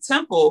the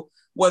temple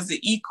was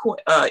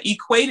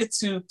equated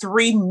to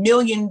 $3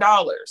 million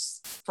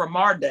from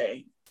our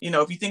day. You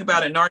know, if you think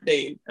about it in our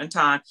day and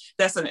time,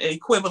 that's an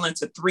equivalent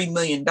to $3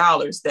 million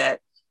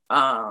that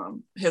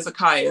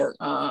Hezekiah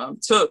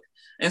took.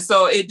 And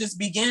so it just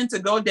began to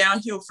go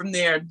downhill from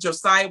there.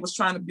 Josiah was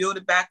trying to build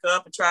it back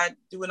up and try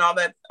doing all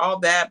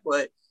that.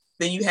 But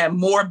then you had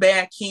more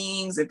bad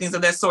kings and things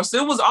of that sort.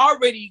 So it was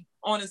already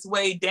on its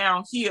way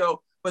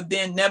downhill. But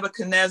then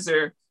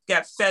Nebuchadnezzar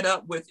got fed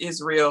up with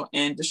Judah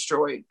and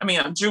destroyed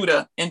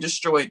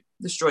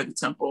the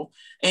temple.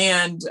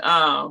 And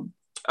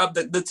of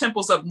the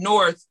temples up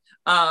north,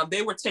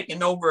 they were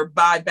taken over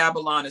by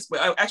Babylon as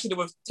well. Actually, they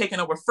were taken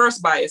over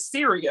first by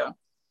Assyria.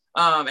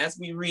 As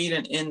we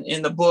read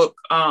in the book,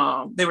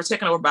 they were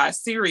taken over by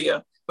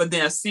Assyria, but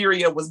then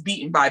Assyria was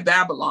beaten by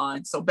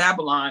Babylon. So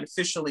Babylon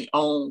officially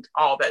owned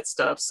all that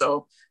stuff.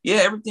 So yeah,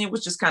 everything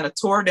was just kind of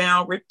tore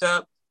down, ripped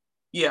up.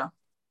 Yeah.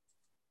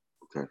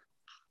 Okay.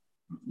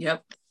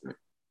 Yep.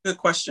 Good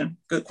question.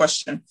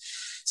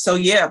 So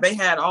yeah, they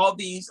had all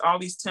these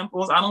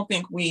temples. I don't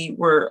think we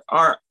are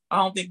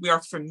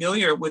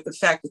familiar with the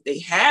fact that they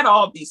had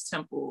all these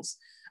temples.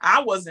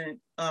 I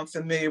wasn't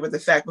familiar with the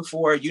fact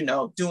before,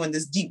 doing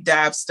this deep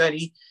dive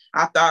study.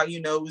 I thought,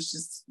 it was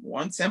just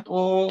one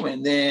temple,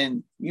 and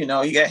then, you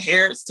got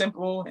Herod's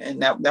temple,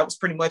 and that was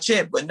pretty much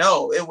it. But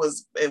no, it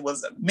was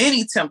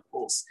many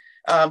temples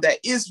that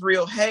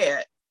Israel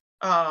had.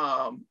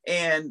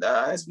 And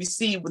as we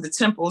see with the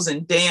temples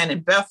in Dan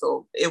and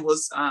Bethel, it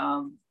was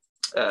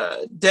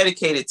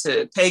dedicated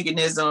to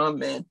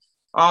paganism and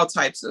all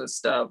types of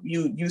stuff.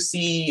 You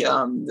see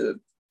the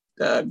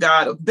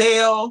god of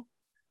Baal,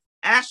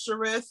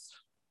 Ashereth,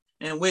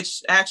 and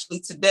which actually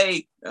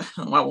today,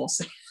 I won't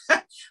say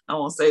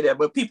that,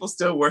 but people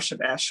still worship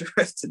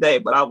Ashereth today,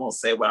 but I won't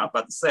say what I'm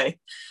about to say.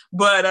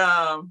 But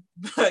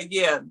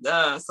yeah,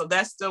 so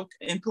that's still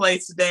in play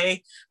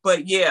today.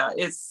 But yeah,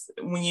 it's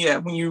when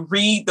you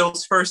read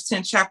those first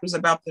 10 chapters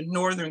about the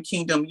northern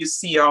kingdom, you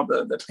see all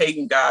the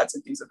pagan gods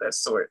and things of that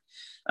sort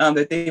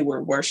that they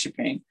were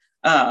worshiping.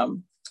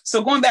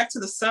 So going back to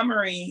the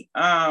summary,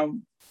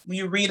 when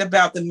you read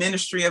about the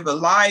ministry of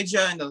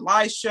Elijah and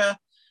Elisha,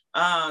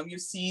 you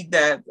see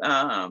that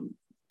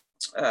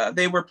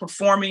they were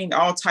performing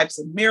all types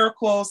of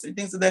miracles and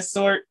things of that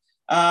sort.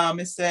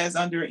 It says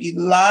under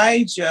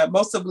Elijah,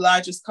 most of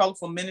Elijah's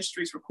colorful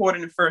ministries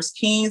recorded in First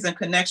Kings in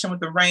connection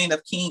with the reign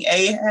of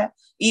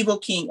evil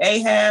King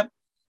Ahab.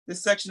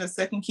 This section of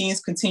Second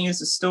Kings continues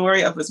the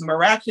story of his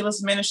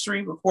miraculous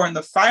ministry, recording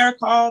the fire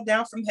call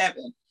down from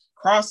heaven,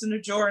 crossing the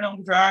Jordan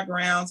on dry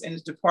grounds, and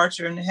his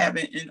departure in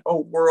heaven in a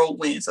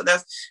whirlwind. So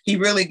he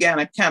really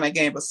kind of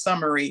gave a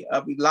summary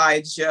of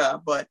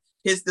Elijah, but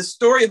the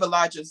story of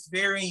Elijah is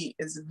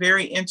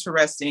very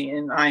interesting,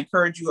 and I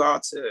encourage you all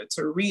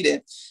to read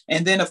it.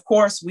 And then, of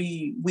course,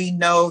 we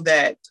know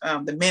that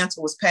the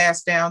mantle was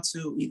passed down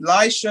to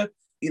Elisha.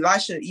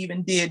 Elisha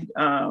even did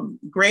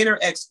greater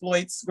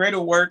exploits, greater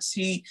works.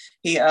 He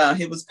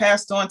was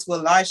passed on to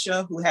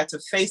Elisha, who had to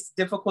face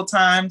difficult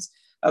times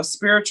of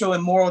spiritual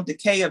and moral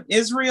decay of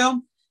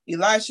Israel.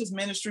 Elisha's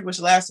ministry, which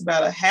lasts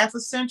about a half a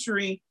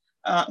century,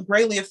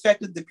 greatly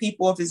affected the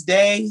people of his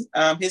day.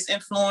 His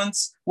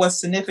influence was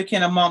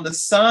significant among the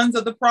sons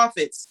of the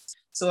prophets.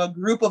 So a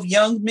group of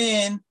young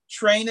men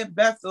trained at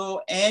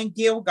Bethel and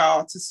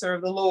Gilgal to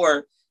serve the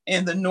Lord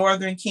in the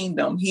northern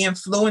kingdom. He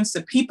influenced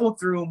the people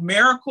through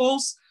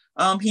miracles.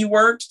 He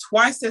worked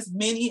twice as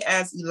many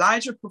as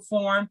Elijah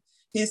performed.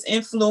 His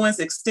influence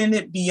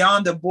extended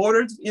beyond the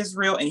borders of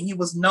Israel, and he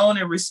was known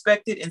and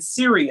respected in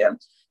Syria.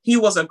 He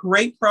was a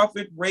great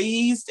prophet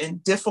raised in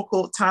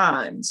difficult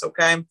times.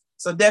 Okay,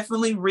 so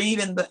definitely read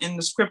in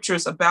the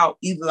scriptures about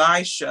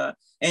Elisha.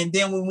 And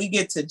then when we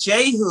get to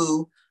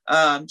Jehu,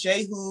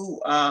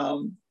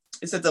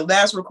 it said the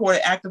last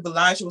recorded act of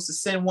Elijah was to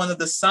send one of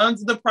the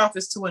sons of the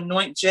prophets to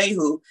anoint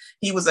Jehu.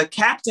 He was a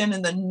captain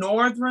in the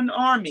northern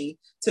army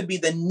to be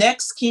the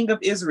next king of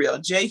Israel.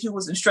 Jehu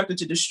was instructed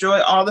to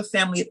destroy all the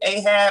family of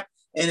Ahab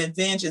and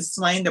avenge and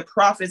slain the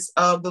prophets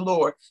of the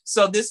Lord.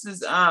 So this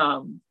is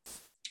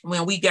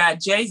when we got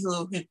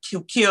Jehu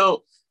who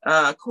killed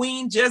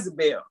Queen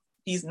Jezebel.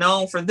 He's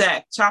known for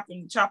that,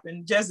 chopping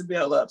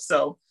Jezebel up.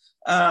 So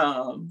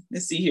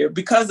let's see here.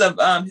 Because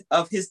of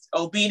his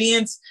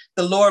obedience,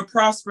 the Lord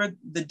prospered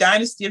the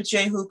dynasty of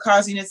Jehu,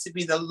 causing it to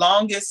be the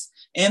longest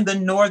in the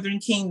northern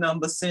kingdom.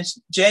 But since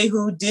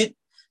Jehu did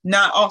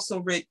not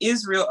also rid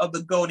Israel of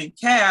the golden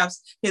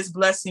calves, his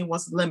blessing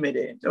was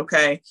limited.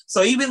 Okay,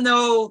 so even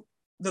though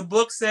the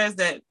book says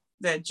that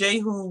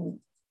Jehu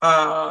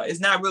is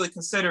not really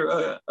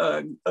considered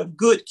a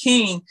good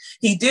king,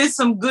 he did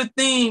some good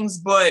things,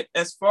 but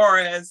as far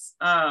as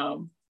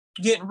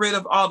getting rid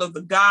of all of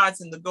the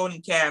gods and the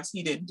golden calves,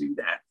 he didn't do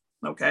that.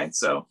 Okay,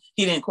 so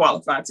he didn't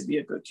qualify to be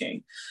a good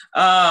king.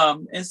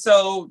 And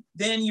so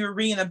then you're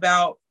reading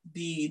about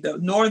the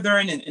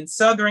northern and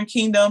southern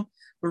kingdom.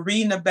 We're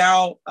reading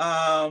about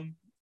how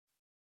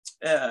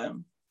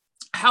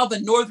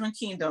the northern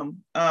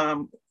kingdom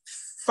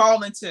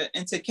fall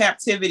into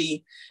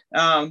captivity.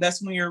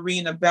 That's when you're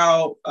reading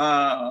about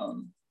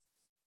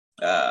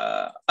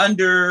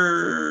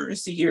under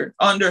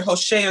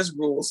Hoshea's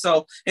rule.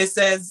 So it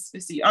says,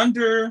 I'm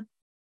under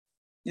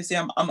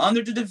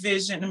the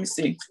division. Let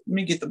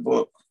me get the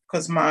book,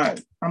 because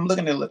I'm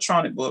looking at an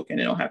electronic book and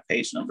they don't have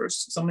page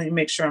numbers. So let me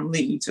make sure I'm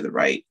leading to the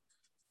right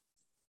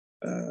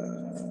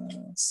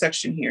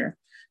section here.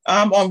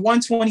 On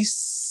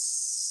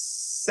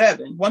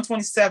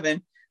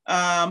 127,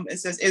 it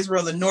says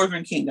Israel, the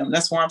northern kingdom.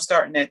 That's where I'm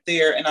starting at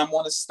there. And I'm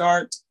going to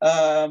start,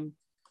 I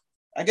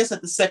guess,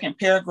 at the second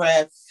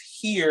paragraph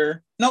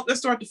here. Nope,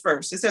 let's start the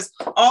first. It says,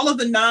 all of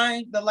the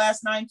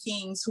last nine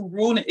kings who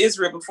ruled in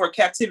Israel before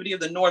captivity of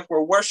the north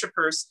were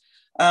worshipers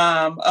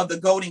of the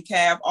golden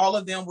calf. All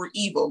of them were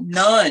evil.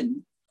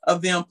 None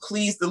of them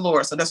pleased the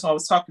Lord. So that's what I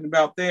was talking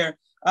about there.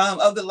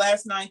 Of the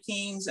last nine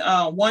kings,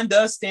 one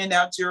does stand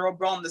out,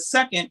 Jeroboam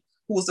II,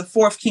 who was the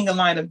fourth king in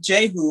line of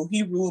Jehu.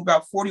 He ruled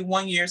about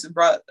 41 years and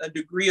brought a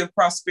degree of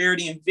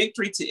prosperity and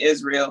victory to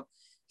Israel.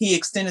 He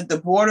extended the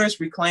borders,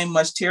 reclaimed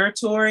much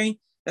territory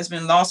that's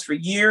been lost for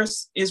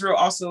years. Israel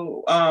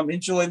also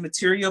enjoyed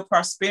material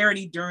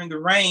prosperity during the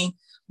reign,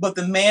 but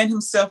the man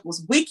himself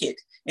was wicked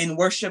and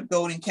worshiped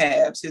golden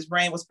calves. His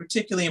reign was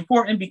particularly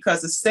important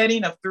because the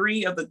setting of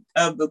three of the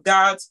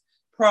God's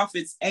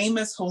prophets,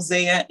 Amos,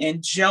 Hosea,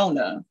 and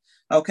Jonah.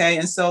 Okay,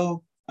 and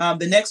so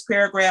the next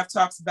paragraph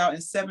talks about in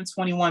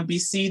 721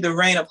 BC, the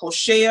reign of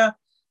Hoshea.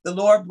 The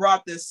Lord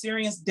brought the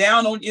Assyrians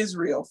down on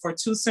Israel. For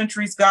 2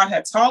 centuries, God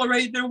had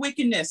tolerated their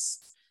wickedness,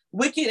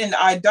 wicked and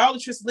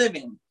idolatrous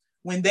living.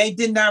 When they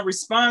did not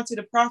respond to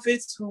the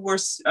prophets who were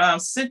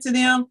sent to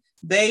them,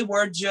 they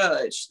were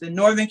judged. The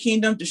northern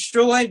kingdom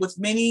destroyed, with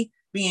many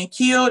being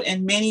killed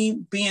and many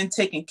being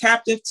taken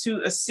captive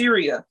to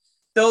Assyria.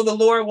 Though the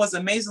Lord was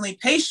amazingly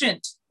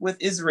patient with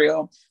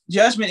Israel,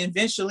 judgment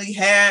eventually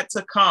had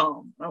to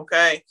come.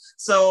 Okay,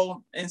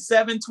 so in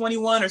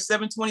 721 or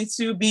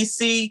 722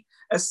 BC,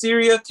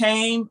 Assyria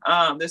came,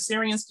 the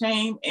Assyrians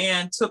came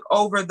and took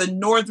over the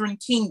northern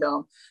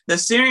kingdom. The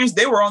Assyrians,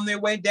 they were on their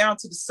way down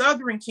to the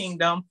southern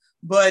kingdom,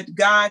 but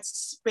God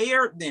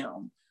spared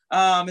them.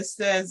 It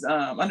says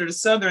under the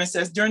southern, it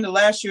says during the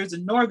last years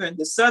of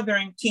the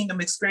southern kingdom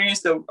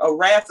experienced a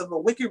wrath of a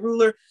wicked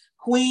ruler,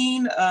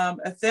 Queen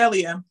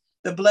Athaliah,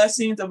 the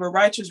blessings of a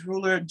righteous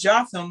ruler,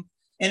 Jotham.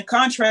 In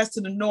contrast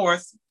to the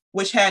north,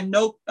 which had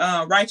no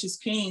righteous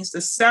kings,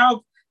 the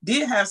south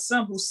did have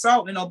some who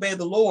sought and obeyed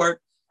the Lord.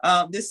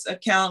 This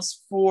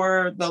accounts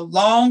for the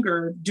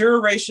longer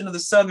duration of the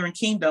southern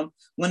kingdom.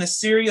 When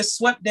Assyria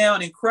swept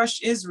down and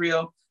crushed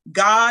Israel,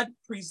 God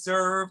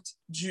preserved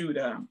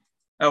Judah.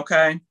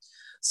 Okay,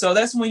 so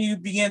that's when you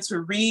begin to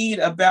read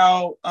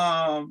about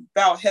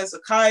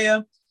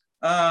Hezekiah,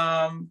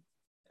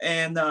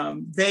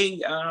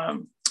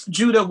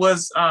 Judah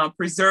was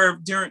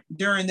preserved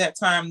during that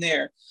time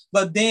there.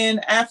 But then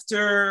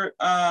after,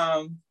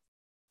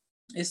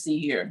 let's see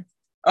here.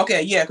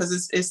 Okay, yeah,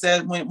 because it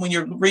says when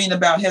you're reading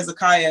about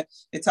Hezekiah,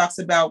 it talks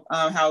about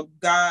how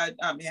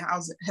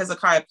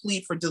Hezekiah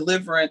pleaded for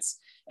deliverance,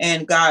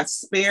 and God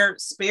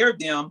spared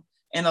them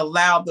and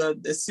allowed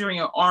the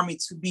Assyrian army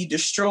to be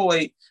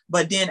destroyed.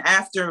 But then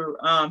after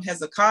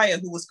Hezekiah,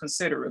 who was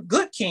considered a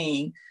good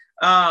king,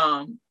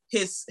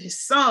 his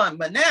son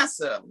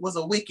Manasseh was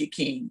a wicked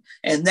king,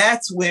 and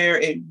that's where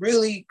it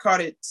really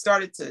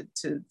started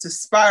to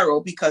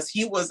spiral, because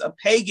he was a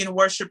pagan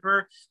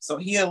worshiper. So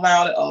he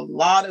allowed a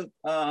lot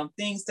of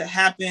things to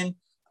happen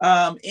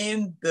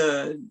in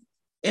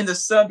the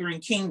southern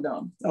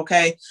kingdom.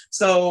 Okay,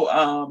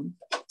 so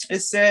it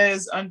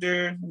says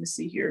under, let me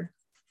see here,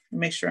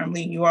 make sure I'm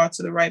leading you all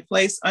to the right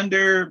place.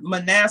 Under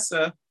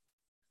Manasseh,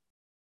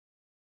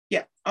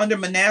 it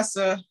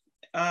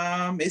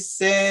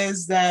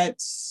says that,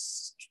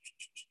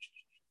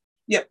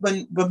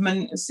 but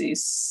let's see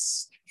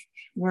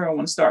where I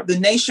want to start. The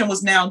nation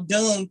was now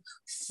doomed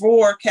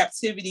for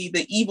captivity.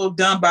 The evil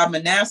done by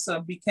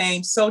Manasseh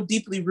became so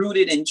deeply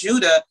rooted in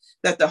Judah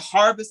that the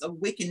harvest of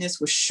wickedness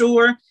was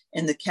sure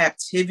and the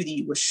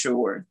captivity was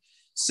sure.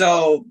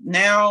 So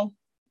now,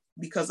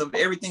 because of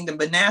everything that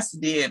Manasseh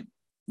did,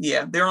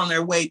 they're on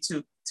their way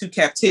to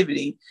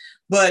captivity.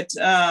 But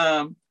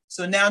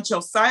so now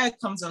Josiah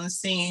comes on the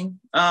scene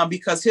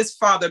because his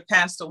father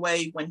passed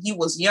away when he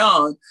was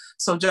young.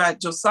 So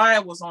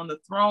Josiah was on the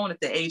throne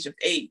at the age of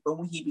 8. But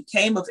when he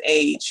became of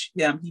age,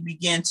 he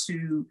began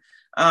to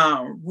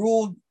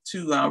run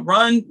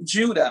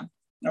Judah.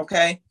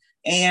 Okay.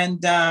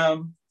 And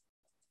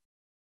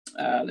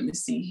let me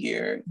see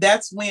here.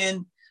 That's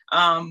when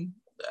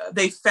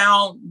they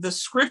found the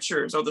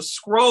scriptures or the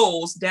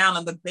scrolls down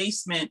in the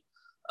basement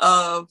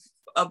of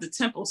the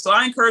temple. So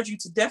I encourage you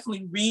to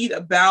definitely read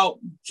about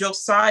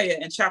Josiah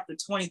in chapter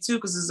 22,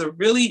 because it's a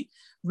really,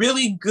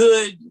 really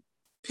good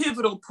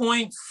pivotal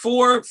point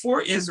for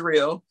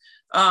Israel.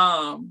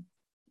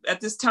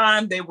 At this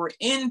time, they were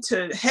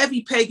into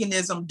heavy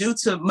paganism due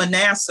to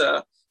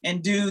Manasseh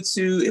and due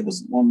to, it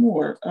was one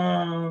more.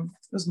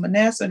 It was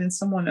Manasseh and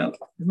someone else.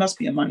 It must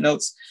be in my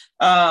notes.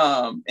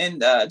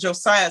 And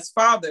Josiah's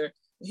father,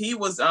 he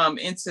was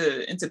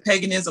into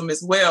paganism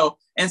as well.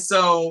 And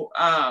so,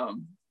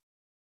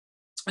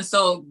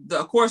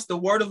 of course, the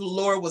word of the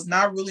Lord was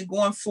not really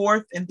going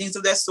forth and things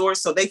of that sort.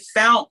 So they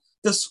found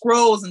the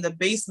scrolls in the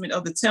basement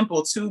of the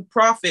temple. Two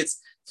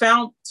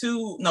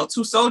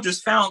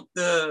soldiers found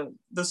the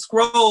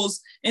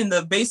scrolls in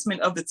the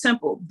basement of the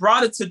temple,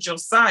 brought it to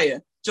Josiah.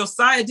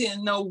 Josiah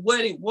didn't know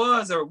what it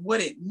was or what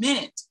it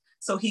meant.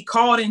 So he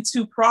called in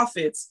 2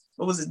 prophets,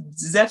 it was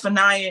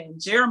Zephaniah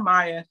and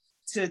Jeremiah,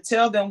 to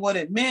tell them what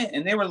it meant.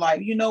 And they were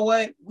like, you know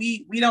what,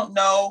 we don't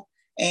know.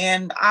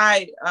 And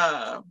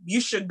you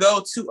should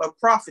go to a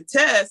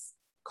prophetess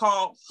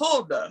called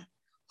Huldah.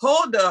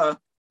 Huldah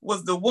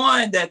was the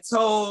one that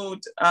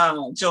told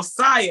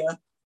Josiah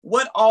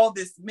what all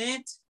this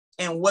meant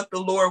and what the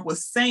Lord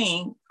was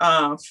saying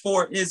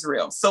for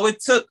Israel. So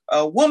it took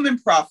a woman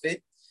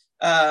prophet,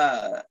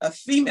 a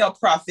female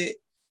prophet,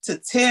 to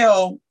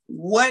tell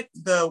what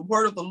the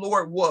word of the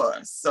Lord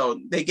was. So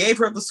they gave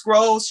her the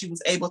scrolls. She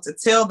was able to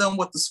tell them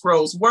what the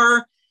scrolls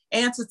were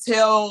and to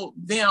tell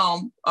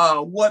them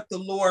what the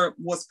Lord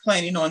was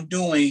planning on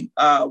doing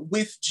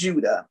with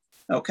Judah.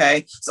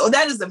 Okay, so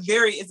that is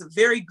it's a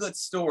very good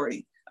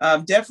story.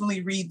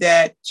 Definitely read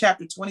that,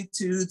 chapter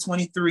 22,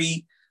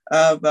 23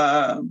 of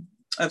 2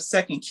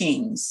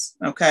 Kings.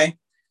 Okay,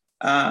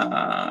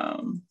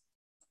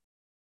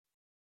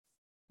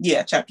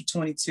 chapter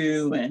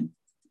 22, and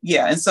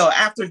so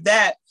after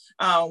that,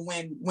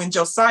 when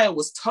Josiah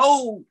was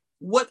told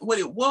what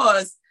it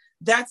was,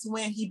 that's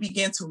when he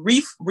began to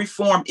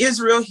reform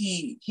Israel.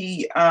 He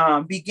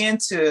began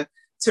to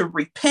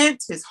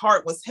repent. His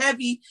heart was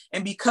heavy.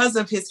 And because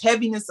of his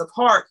heaviness of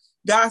heart,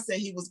 God said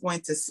he was going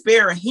to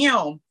spare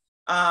him.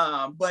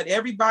 But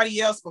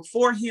everybody else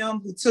before him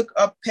who took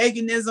up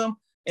paganism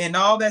and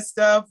all that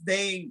stuff,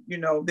 they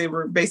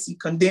were basically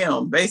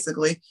condemned,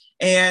 basically.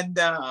 And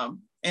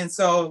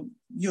so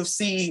you'll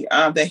see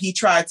that he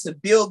tried to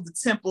build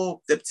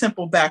the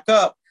temple back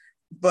up.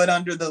 But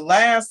under the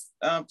last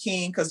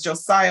king, because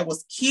Josiah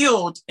was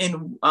killed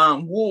in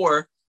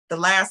war, the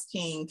last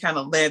king kind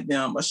of led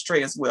them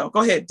astray as well.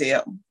 Go ahead,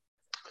 Deb.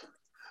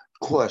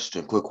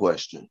 Quick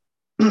question.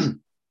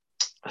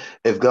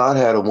 If God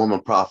had a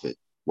woman prophet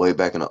way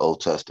back in the Old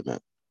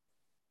Testament,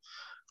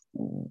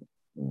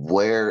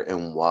 where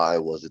and why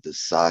was it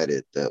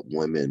decided that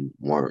women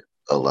weren't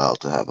allowed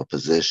to have a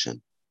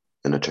position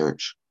in the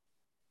church?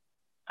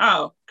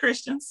 Oh,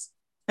 Christians.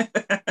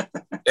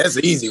 That's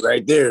easy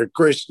right there,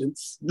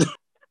 Christians.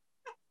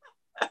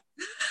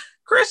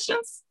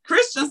 Christians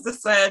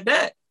decided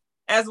that.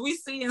 As we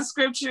see in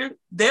scripture,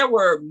 there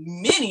were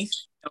many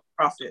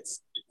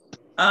prophets.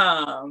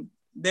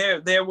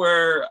 There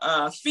were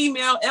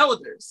female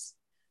elders.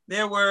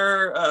 There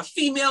were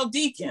female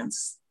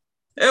deacons.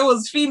 There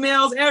was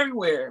females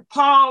everywhere.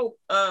 Paul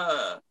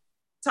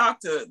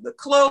talked to the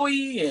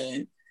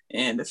Chloe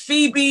and the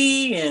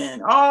Phoebe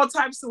and all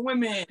types of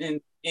women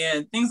and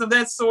things of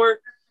that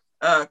sort.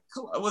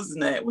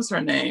 What's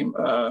her name?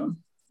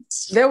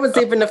 There was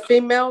even a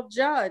female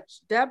judge,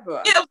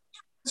 Deborah. Yeah,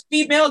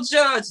 female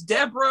judge,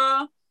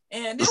 Deborah.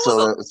 And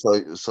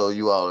so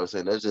you all are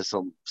saying there's just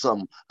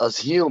some us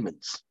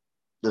humans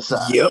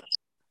decide. Yep.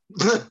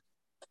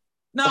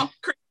 No,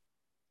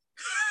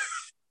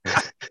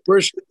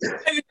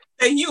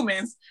 Say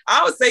humans.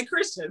 I would say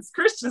Christians.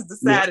 Christians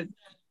decided.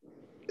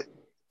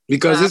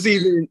 Because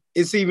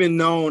it's even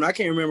known. I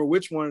can't remember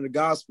which one of the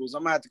Gospels.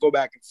 I'm gonna have to go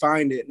back and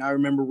find it. And I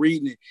remember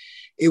reading it.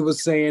 It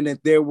was saying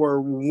that there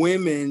were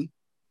women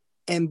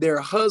and their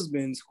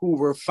husbands who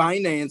were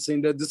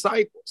financing the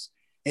disciples.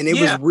 And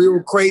it was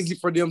real crazy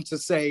for them to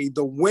say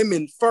the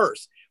women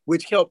first,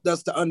 which helped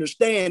us to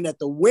understand that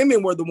the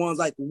women were the ones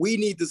like, we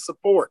need to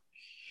support.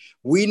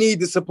 We need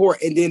to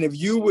support. And then if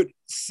you would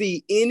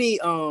see any,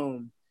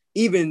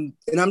 even,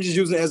 and I'm just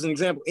using it as an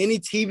example, any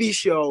TV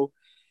show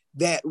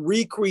that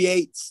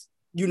recreates,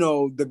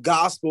 the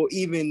gospel,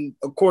 even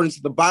according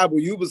to the Bible,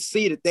 you will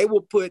see that they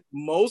will put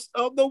most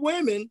of the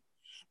women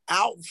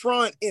out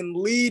front in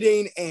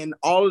leading and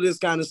all of this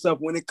kind of stuff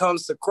when it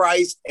comes to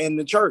Christ and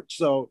the church.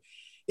 So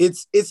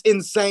it's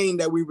insane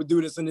that we would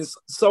do this. And it's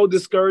so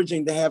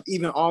discouraging to have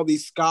even all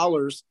these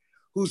scholars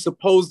who's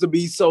supposed to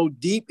be so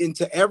deep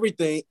into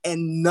everything,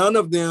 and none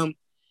of them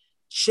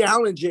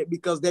challenge it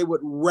because they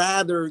would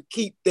rather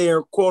keep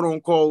their quote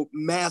unquote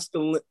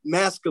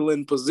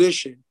masculine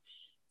position,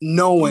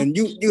 knowing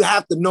you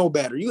have to know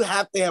better. You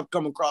have to have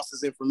come across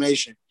this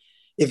information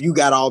if you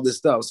got all this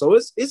stuff. So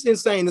it's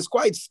insane. It's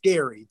quite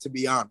scary, to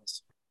be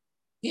honest.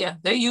 Yeah,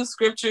 they use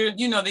scripture.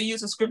 They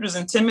use the scriptures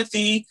in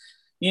Timothy,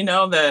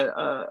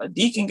 that a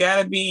deacon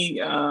got to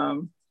be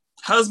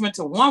husband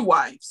to one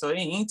wife. So they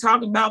ain't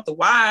talking about the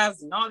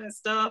wives and all that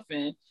stuff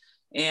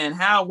and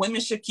how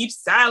women should keep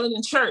silent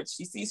in church.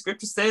 You see,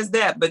 scripture says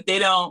that, but they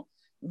don't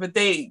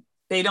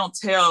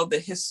tell the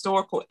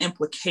historical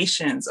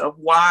implications of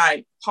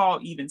why Paul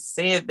even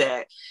said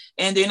that.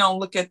 And they don't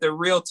look at the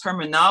real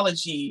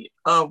terminology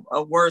of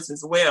words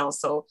as well.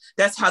 So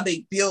that's how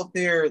they build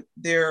their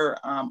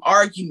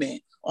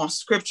argument on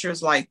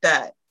scriptures like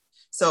that.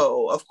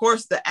 So of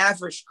course, the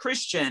average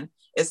Christian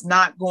is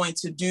not going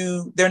to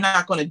do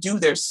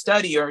their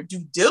study or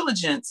due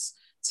diligence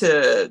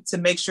to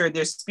make sure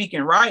they're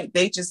speaking right.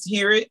 They just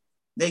hear it,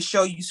 they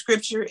show you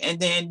scripture, and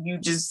then you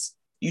just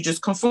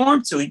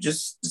conform to it. You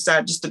just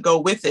decide just to go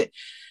with it.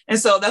 And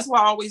so that's why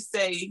I always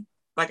say,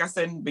 like I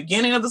said in the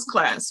beginning of this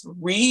class,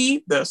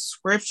 read the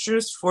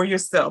scriptures for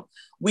yourself.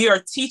 We are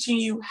teaching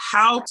you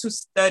how to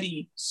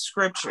study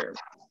scripture,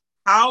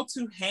 how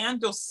to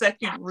handle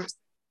secondary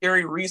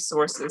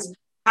resources,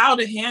 how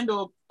to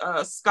handle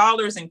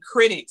scholars and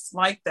critics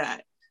like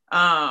that.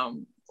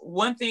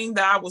 One thing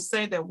that I will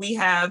say that we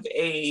have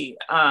a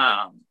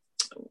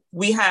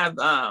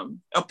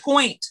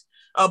point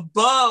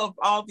above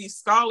all these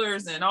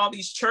scholars and all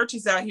these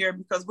churches out here,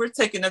 because we're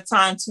taking the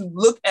time to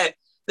look at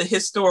the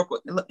historical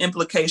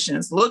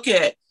implications, look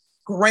at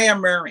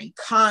grammar and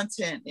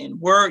content and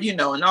word,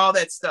 and all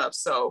that stuff.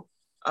 So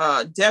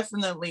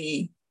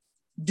definitely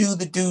do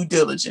the due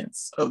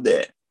diligence of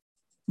that.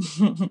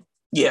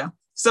 Yeah.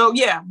 So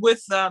yeah,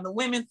 with the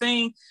women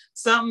thing,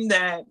 something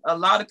that a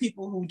lot of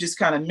people who just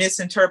kind of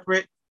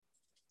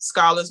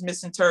scholars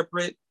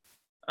misinterpret,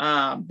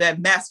 that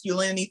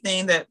masculinity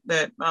thing that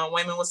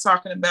Wayman was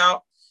talking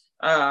about.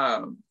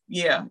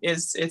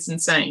 It's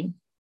insane.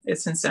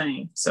 It's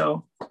insane.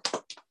 So,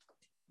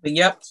 but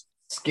yep.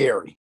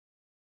 Scary.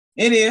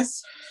 It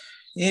is.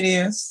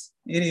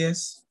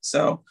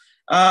 So,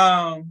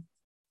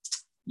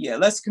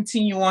 let's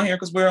continue on here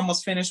because we're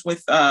almost finished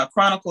with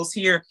Chronicles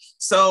here.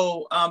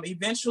 So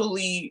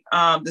eventually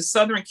the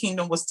southern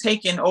kingdom was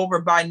taken over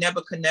by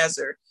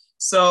Nebuchadnezzar.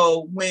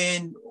 So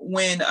when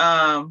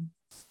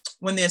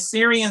the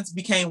Assyrians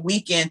became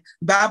weakened,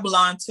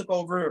 Babylon took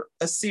over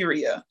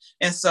Assyria.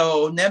 And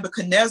so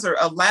Nebuchadnezzar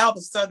allowed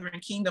the southern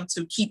kingdom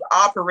to keep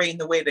operating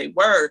the way they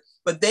were,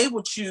 but they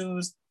would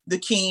choose the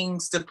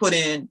kings to put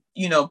in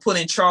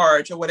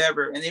charge or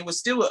whatever. And they would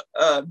still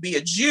be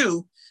a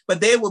Jew,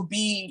 but they would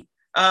be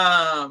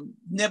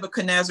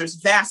Nebuchadnezzar's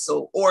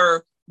vassal,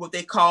 or what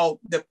they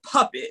call the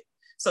puppet.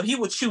 So he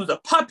would choose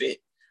a puppet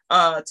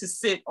to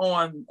sit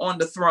on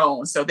the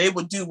throne. So they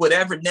would do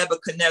whatever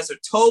Nebuchadnezzar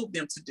told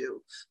them to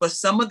do. But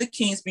some of the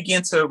kings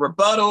began to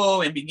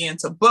rebuttal and began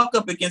to buck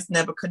up against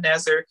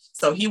Nebuchadnezzar.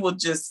 So he would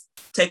just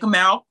take them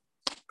out,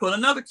 put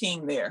another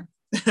king there.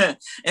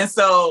 And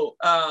so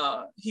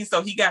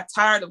he got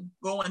tired of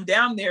going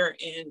down there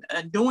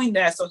and doing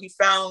that. So he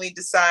finally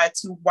decided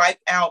to wipe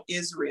out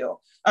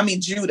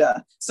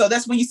Judah. So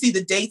that's when you see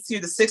the dates here,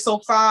 the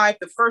 605,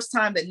 the first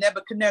time that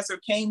Nebuchadnezzar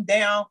came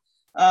down.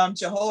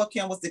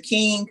 Jehoiakim was the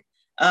king.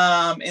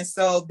 And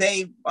so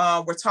they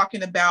were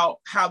talking about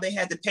how they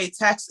had to pay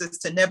taxes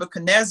to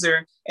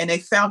Nebuchadnezzar, and they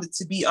found it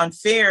to be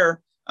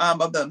unfair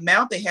of the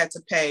amount they had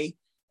to pay.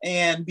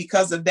 And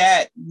because of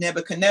that,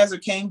 Nebuchadnezzar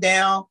came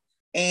down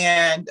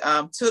and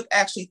took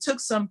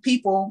some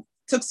people,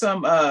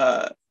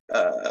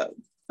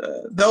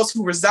 those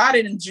who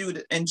resided in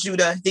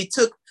Judah. They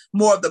took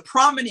more of the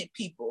prominent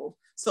people.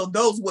 So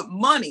those with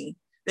money,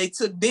 they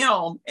took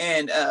them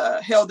and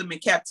held them in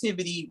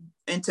captivity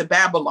into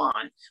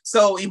Babylon.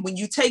 So when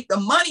you take the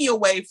money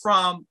away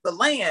from the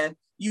land,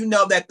 you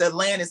know that the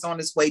land is on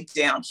its way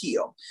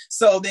downhill.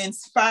 So then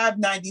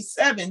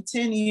 597,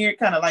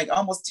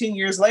 almost 10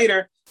 years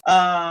later,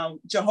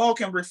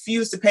 Jehoiakim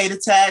refused to pay the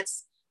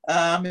tax.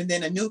 And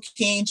then a new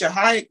king,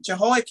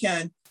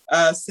 Jehoiakim,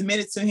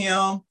 submitted to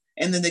him.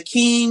 And then the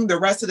king, the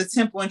rest of the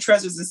temple and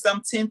treasures, and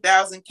some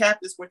 10,000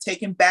 captives were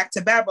taken back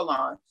to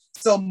Babylon.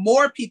 So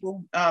more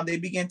people, they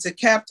began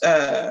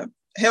to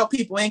help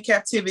people in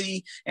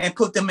captivity and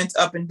put them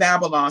up in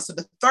Babylon. So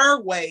the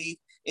third wave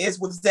is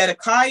with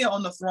Zedekiah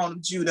on the throne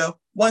of Judah.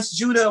 Once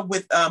Judah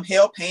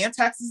withheld paying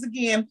taxes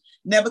again,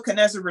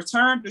 Nebuchadnezzar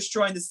returned,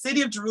 destroying the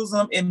city of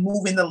Jerusalem and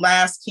moving the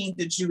last king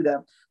to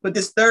Judah. But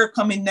this third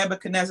coming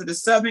Nebuchadnezzar, the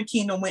southern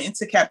kingdom, went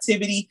into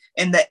captivity,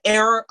 and the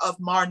era of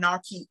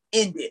monarchy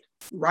ended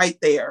right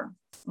there.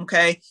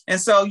 Okay, and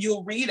so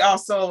you'll read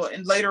also,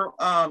 and later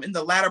in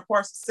the latter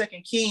parts of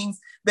Second Kings,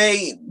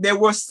 there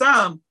was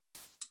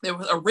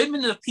a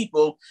remnant of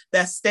people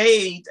that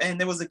stayed, and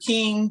there was a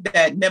king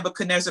that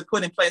Nebuchadnezzar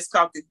put in place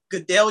called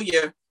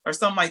Gedaliah or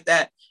something like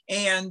that,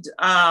 and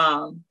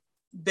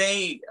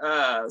they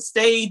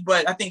stayed,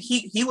 but I think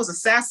he was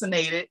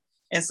assassinated,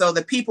 and so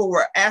the people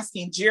were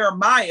asking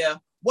Jeremiah,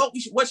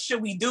 what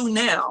should we do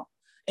now?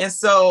 And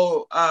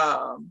so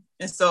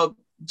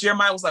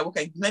Jeremiah was like,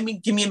 okay,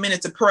 give me a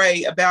minute to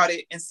pray about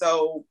it. And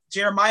so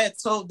Jeremiah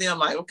told them,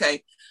 like,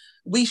 okay,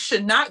 we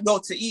should not go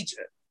to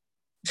Egypt.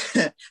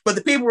 But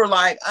the people were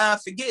like,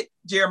 forget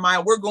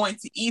Jeremiah, we're going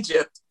to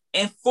Egypt,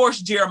 and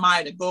forced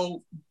Jeremiah to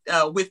go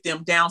with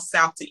them down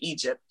south to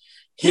Egypt.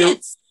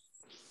 Hence,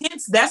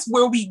 that's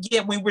where we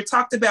get, when we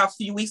talked about a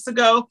few weeks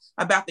ago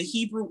about the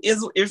Hebrew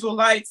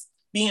Israelites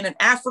being in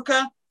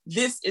Africa,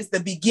 this is the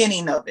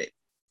beginning of it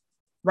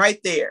right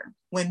there.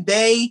 When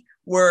they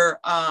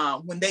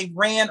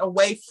ran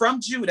away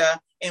from Judah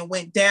and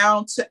went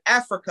down to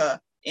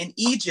Africa in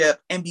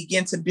Egypt and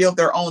began to build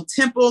their own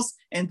temples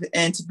and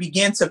to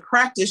begin to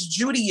practice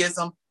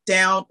Judaism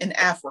down in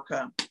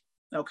Africa.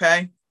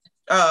 Okay.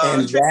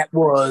 And that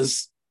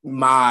was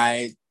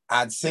I'd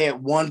say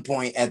at one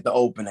point at the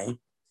opening,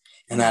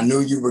 and I knew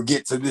you would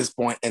get to this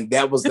point, and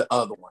that was the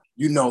other one.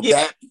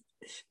 Yeah.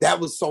 That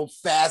was so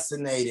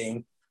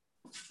fascinating,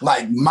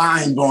 like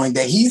mind-blowing,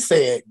 that he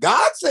said,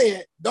 God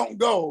said, don't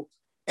go,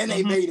 and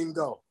they made him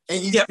go,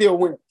 and he still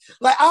went.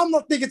 Like, I'm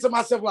not thinking to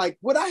myself, like,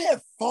 would I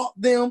have fought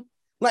them?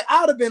 Like,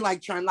 I would have been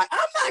like I'm not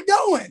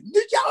going.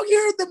 Did y'all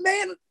hear the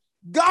man?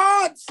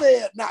 God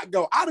said not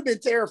go. I'd have been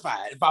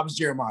terrified if I was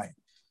Jeremiah.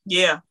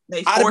 Yeah.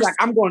 I'd have been like,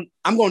 I'm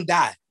going to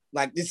die.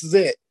 Like, this is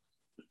it.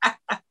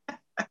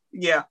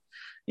 Yeah.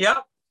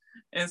 Yep.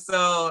 And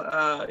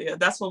so,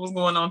 that's what was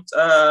going on.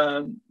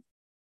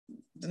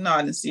 No,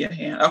 I didn't see a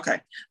hand. Okay.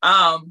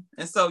 And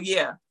so,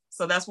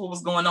 so that's what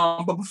was going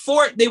on. But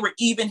before they were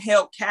even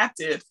held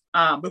captive,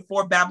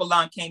 before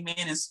Babylon came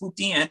in and swooped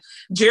in,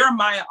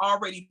 Jeremiah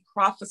already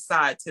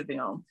prophesied to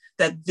them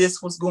that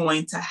this was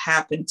going to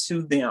happen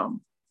to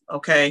them.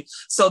 Okay.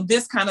 So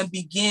this kind of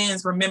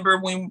begins, remember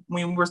when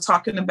we were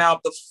talking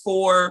about the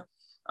four,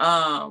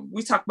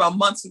 we talked about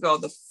months ago,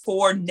 the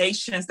four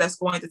nations that's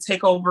going to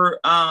take over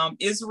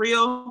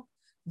Israel.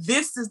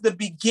 This is the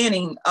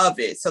beginning of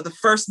it. So the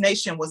first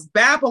nation was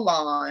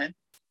Babylon.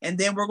 And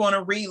then we're going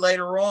to read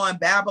later on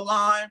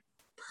Babylon,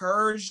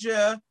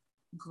 Persia,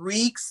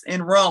 Greeks,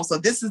 and Rome. So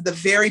this is the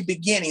very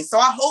beginning. So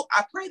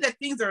I pray that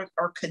things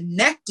are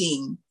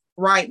connecting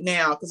right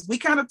now, because we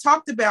kind of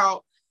talked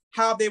about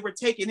how they were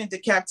taken into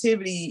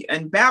captivity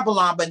in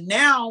Babylon, but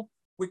now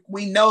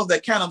we know the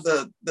kind of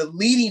the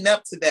leading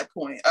up to that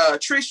point.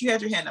 Trish, you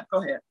had your hand up.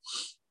 Go ahead.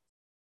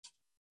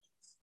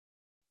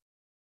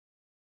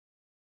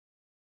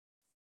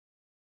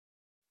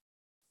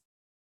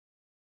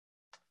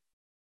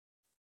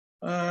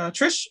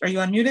 Trish, are you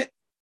unmuted?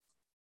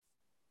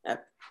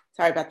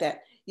 Sorry about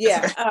that.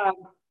 Yeah,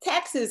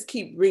 taxes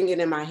keep ringing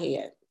in my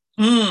head.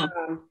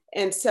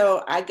 And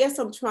so I guess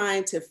I'm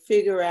trying to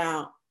figure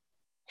out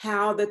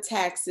how the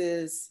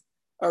taxes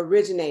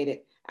originated.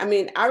 I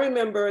mean, I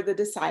remember the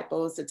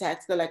disciples, the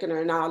tax collector,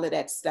 and all of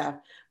that stuff,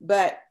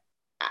 but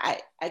I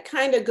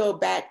kind of go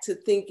back to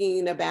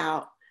thinking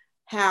about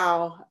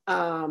how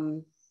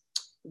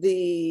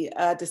the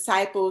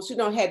disciples,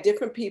 had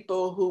different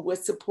people who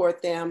would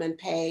support them and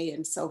pay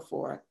and so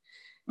forth.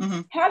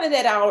 Mm-hmm. How did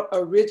that all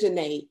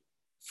originate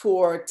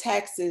for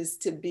taxes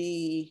to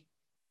be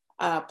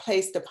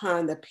placed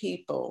upon the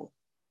people?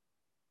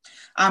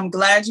 I'm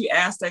glad you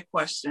asked that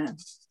question.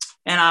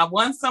 And I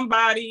want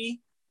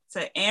somebody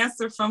to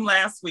answer from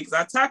last week. So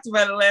I talked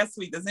about it last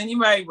week. Does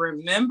anybody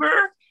remember?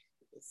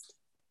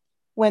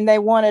 When they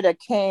wanted a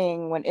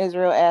king, when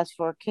Israel asked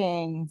for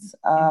kings,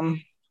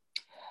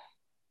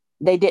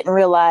 they didn't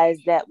realize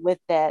that with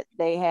that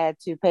they had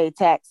to pay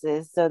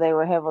taxes. So they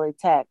were heavily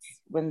taxed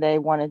when they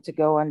wanted to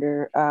go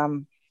under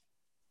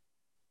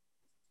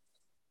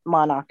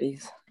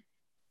monarchies.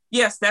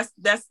 Yes, that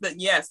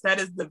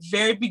is the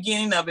very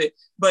beginning of it.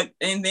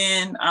 And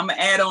then I'm gonna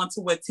add on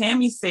to what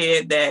Tammy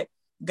said, that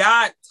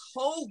God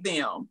told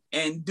them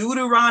in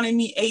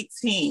Deuteronomy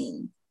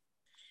 18,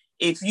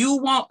 if you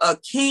want a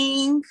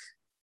king,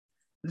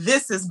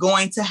 this is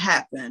going to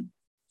happen.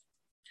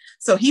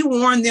 So he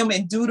warned them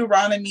in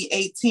Deuteronomy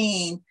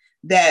 18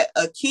 that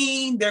a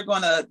king, they're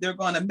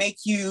gonna make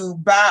you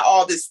buy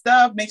all this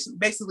stuff,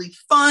 basically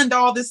fund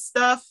all this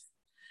stuff.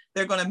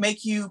 They're going to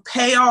make you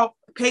pay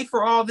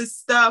for all this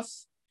stuff.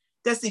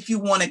 That's if you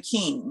want a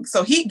king.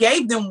 So he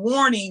gave them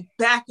warning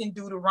back in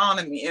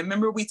Deuteronomy. And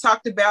remember, we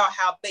talked about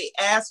how they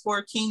asked for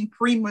a king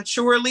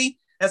prematurely.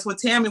 That's what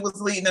Tammy was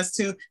leading us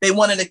to. They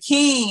wanted a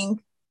king.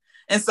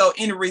 And so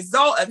in the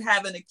result of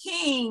having a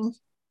king,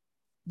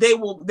 they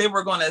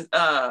were going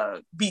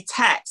to be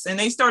taxed. And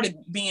they started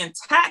being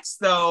taxed,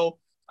 though.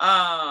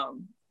 Well,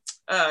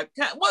 I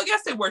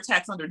guess they were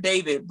taxed under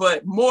David,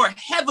 but more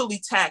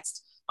heavily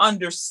taxed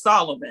under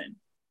Solomon.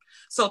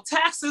 So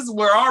taxes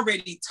were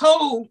already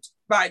told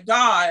by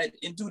God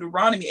in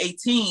Deuteronomy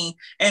 18.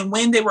 And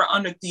when they were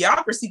under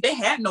theocracy, they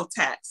had no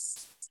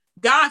tax.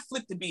 God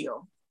flipped the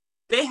bill.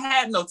 They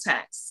had no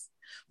tax.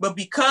 But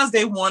because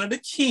they wanted a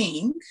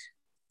king,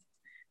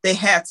 they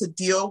had to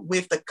deal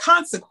with the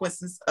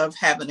consequences of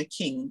having a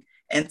king.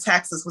 And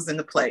taxes was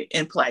in play.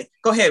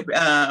 Go ahead,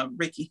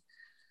 Ricky.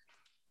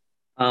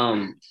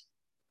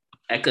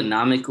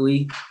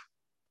 Economically,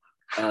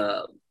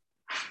 how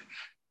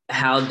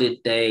did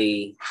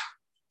they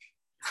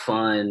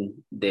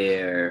fund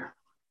their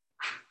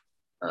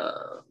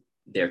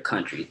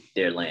country,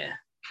 their land?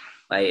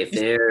 Like, if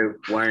there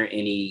weren't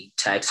any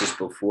taxes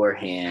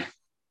beforehand,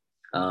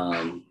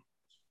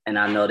 and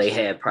I know they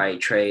had probably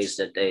trades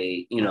that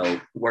they,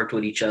 worked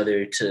with each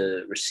other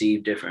to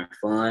receive different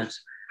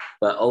funds,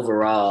 but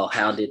overall,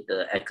 how did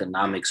the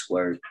economics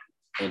work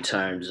in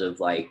terms of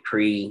like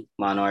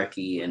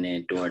pre-monarchy and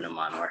then during the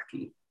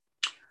monarchy?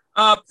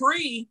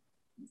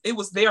 It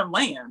was their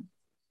land.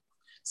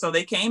 So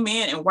they came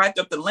in and wiped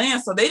up the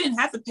land. So they didn't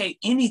have to pay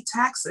any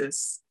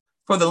taxes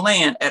for the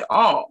land at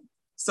all.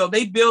 So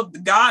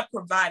God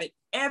provided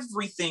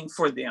everything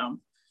for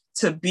them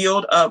to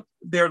build up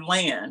their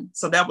land.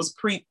 So that was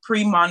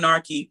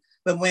pre-monarchy.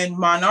 But when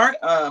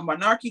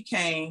monarchy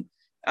came,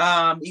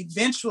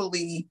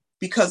 eventually,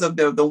 because of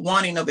the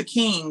wanting of the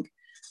king,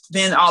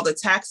 then all the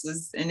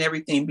taxes and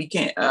everything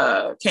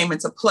came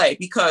into play,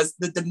 because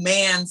the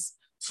demands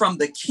from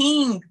the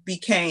king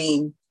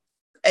became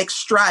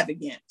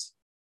extravagant.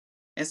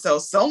 And so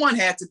someone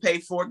had to pay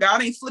for it.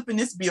 God ain't flipping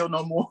this bill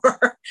no more.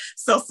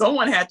 So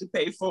someone had to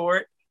pay for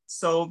it.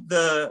 So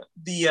the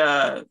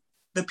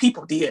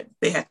people did.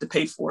 They had to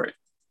pay for it.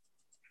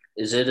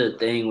 Is it a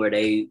thing where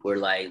they were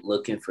like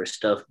looking for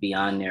stuff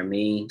beyond their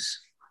means?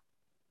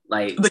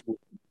 Like,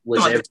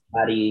 was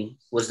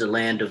the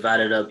land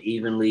divided up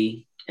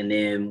evenly? And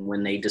then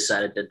when they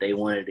decided that they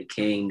wanted the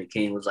king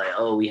was like,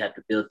 oh, we have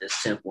to build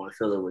this temple and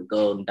fill it with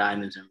gold and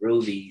diamonds and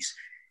rubies.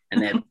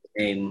 And that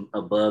became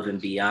above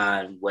and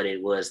beyond what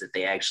it was that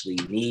they actually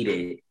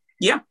needed.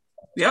 Yeah.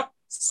 Yep.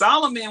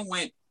 Solomon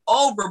went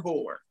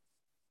overboard.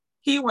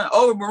 He went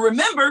overboard.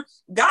 Remember,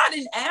 God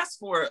didn't ask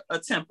for a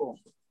temple.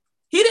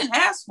 He didn't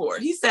ask for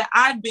it. He said,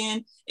 I've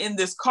been in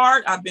this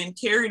cart. I've been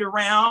carried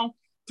around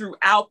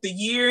throughout the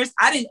years.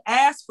 I didn't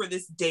ask for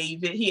this,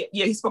 David.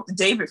 He spoke to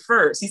David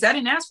first. He said, I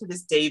didn't ask for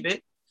this,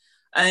 David.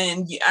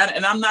 And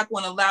I'm not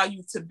going to allow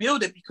you to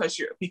build it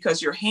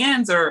because your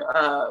hands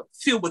are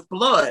filled with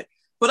blood.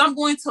 But I'm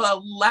going to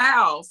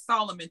allow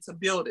Solomon to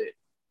build it.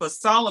 But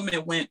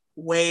Solomon went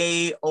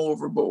way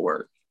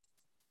overboard.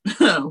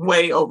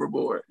 Way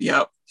overboard.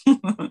 Yep.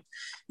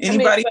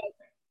 Anybody?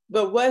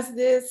 But was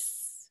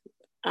this,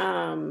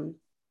 I'm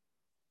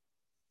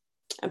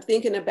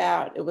thinking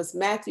about, it was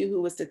Matthew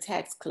who was the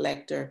tax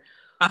collector.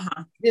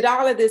 Uh-huh. Did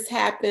all of this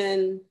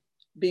happen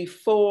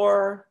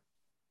before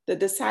the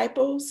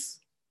disciples?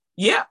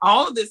 Yeah,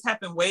 all of this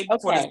happened way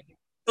before. Okay.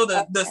 So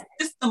the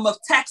system of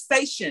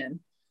taxation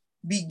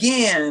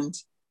began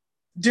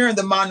during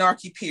the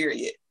monarchy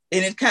period.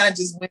 And it kind of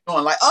just went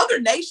on. Like, other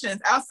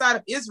nations outside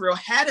of Israel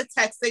had a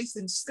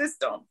taxation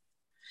system,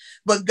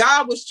 but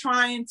God was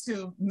trying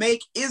to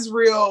make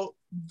Israel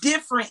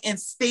different and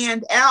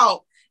stand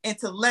out, and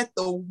to let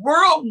the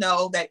world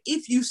know that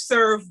if you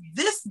serve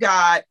this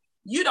God,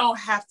 you don't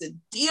have to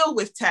deal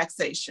with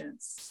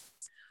taxations.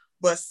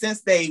 But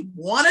since they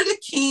wanted a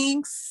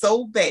king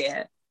so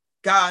bad,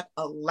 God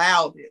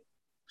allowed it.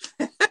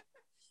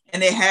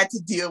 And they had to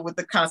deal with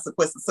the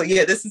consequences. So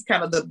yeah, this is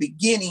kind of the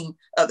beginning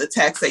of the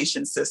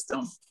taxation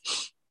system.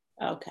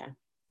 Okay.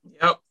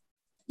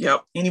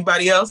 Yep.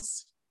 Anybody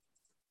else?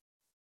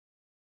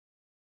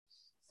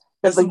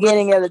 The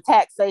beginning of the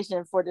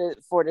taxation for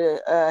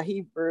the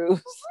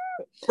Hebrews,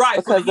 right?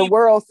 Because the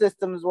world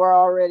systems were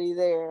already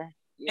there.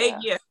 Yeah.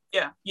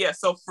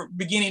 So for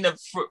beginning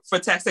for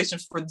taxation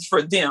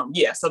for them,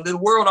 yeah. So the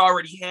world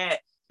already had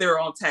their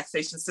own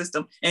taxation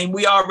system, and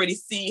we already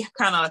see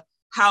kind of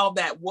how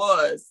that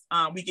was.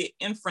 We get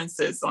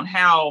inferences on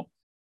how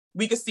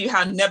we could see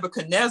how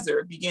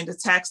Nebuchadnezzar began to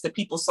tax the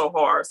people so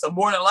hard. So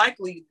more than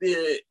likely,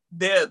 the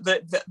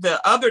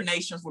other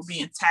nations were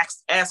being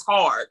taxed as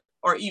hard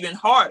or even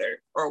harder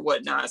or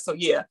whatnot. So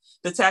yeah,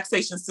 the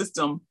taxation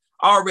system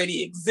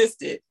already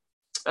existed,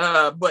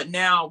 but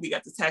now we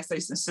got the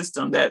taxation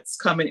system that's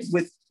coming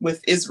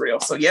with Israel.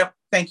 So yeah,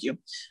 thank you.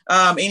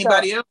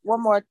 Anybody else?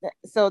 One more thing.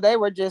 So they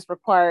were just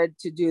required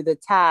to do the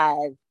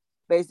tithe,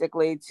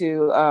 basically,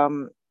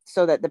 to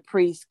so that the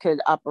priests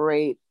could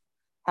operate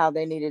how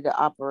they needed to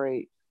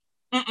operate.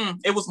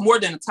 It was more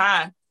than a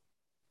tithe.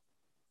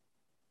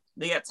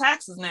 They got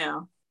taxes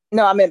now.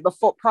 No, I meant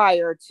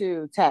prior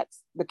to tax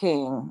the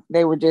king,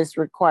 they were just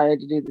required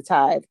to do the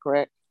tithe,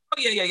 correct?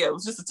 Oh yeah. It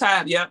was just a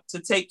tithe, to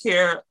take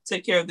care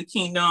of the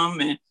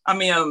kingdom, and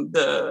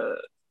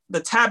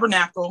the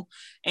tabernacle,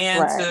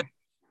 and Right. to,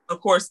 of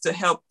course, to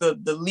help the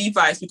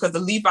Levites, because the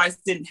Levites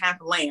didn't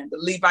have land. The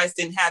Levites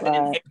didn't have an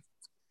inheritance.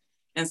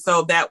 And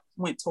so that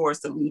went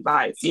towards the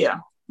Levites. Yeah.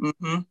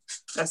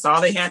 That's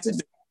all they had to do.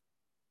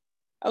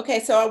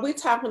 Okay, so are we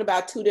talking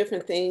about two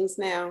different things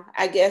now?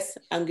 I guess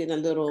I'm getting a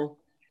little.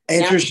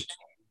 And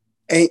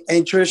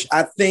Trish,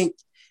 I think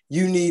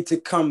you need to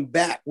come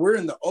back. We're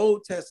in the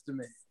Old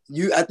Testament.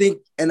 I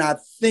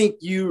think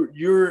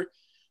you're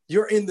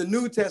in the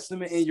New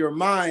Testament in your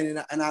mind,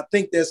 and I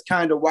think that's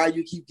kind of why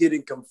you keep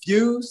getting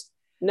confused.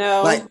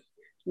 No,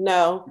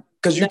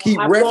 because you keep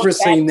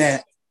referencing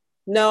that.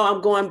 No,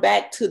 I'm going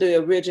back to the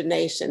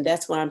origination.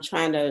 That's what I'm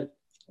trying to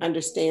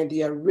understand,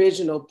 the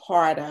original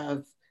part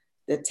of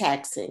the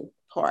taxing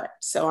part.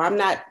 So I'm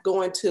not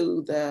going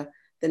to the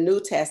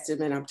New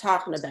Testament. I'm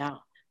talking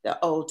about the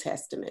Old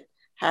Testament,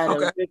 how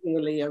it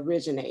originally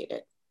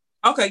originated.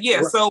 Okay,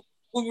 yeah. So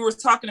when we were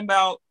talking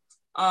about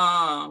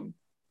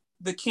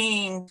the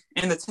king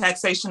and the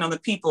taxation on the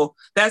people,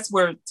 that's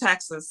where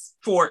taxes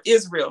for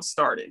Israel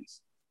started.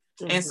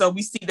 And so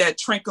we see that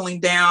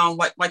trickling down,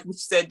 like we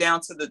said,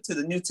 down to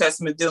the New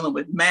Testament, dealing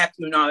with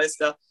Matthew and all that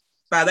stuff.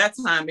 By that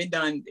time, it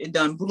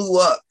done blew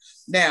up.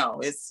 Now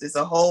it's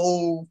a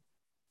whole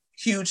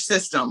huge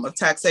system of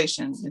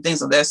taxation and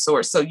things of that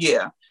sort. So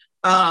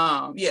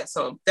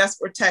so that's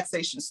where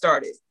taxation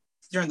started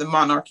during the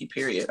monarchy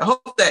period. I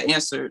hope that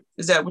answered.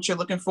 Is that what you're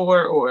looking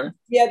for, or?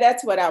 Yeah,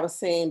 that's what I was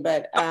saying.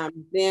 But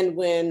then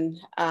when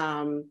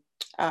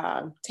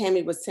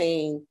Tammy was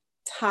saying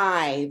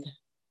tithe,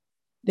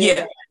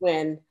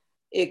 when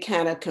it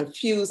kind of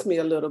confused me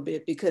a little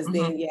bit, because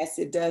then, yes,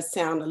 it does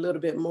sound a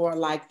little bit more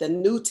like the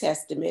New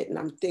Testament, and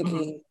I'm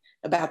thinking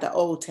about the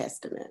Old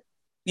Testament.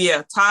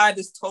 Yeah, tithe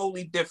is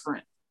totally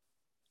different.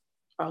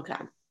 Okay.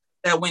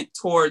 That went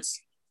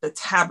towards the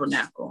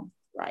tabernacle.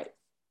 Right.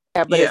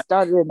 Yeah, but it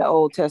started in the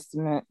Old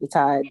Testament, the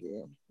tithe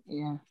did.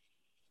 Yeah.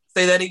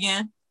 Say that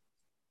again?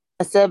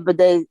 I said, but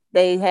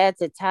they had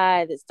to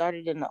tithe. It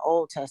started in the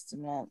Old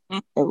Testament.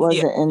 It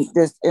wasn't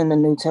in the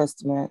New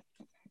Testament.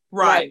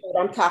 Right. But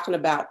I'm talking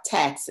about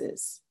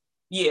taxes.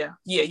 Yeah.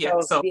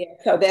 So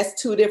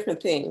that's two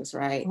different things,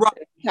 right?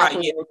 Right.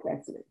 Old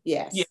Testament.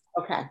 Yes. Yeah.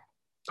 Okay.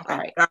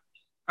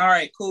 All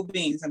right. Cool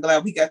beans. I'm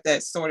glad we got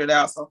that sorted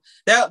out. So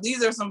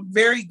these are some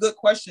very good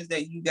questions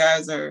that you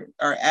guys are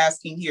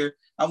asking here.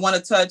 I want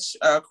to touch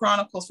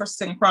Chronicles,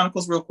 1st and 2nd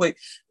Chronicles real quick.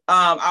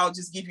 I'll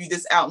just give you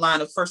this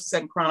outline of 1st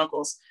and 2nd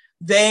Chronicles.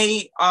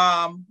 They,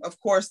 of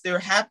course, they're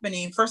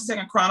happening. 1st and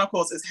 2nd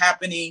Chronicles is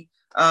happening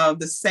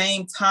the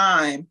same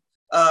time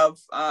of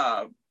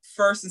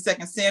 1st and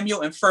 2nd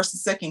Samuel and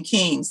 1st and 2nd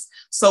Kings.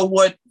 So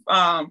what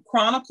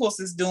Chronicles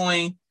is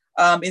doing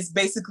is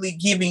basically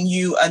giving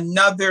you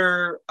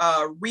another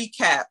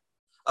recap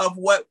of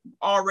what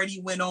already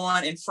went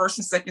on in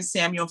 1st and 2nd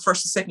Samuel and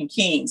 1st and 2nd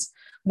Kings.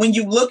 When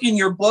you look in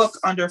your book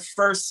under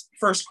First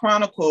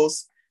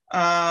Chronicles,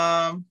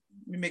 let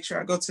me make sure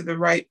I go to the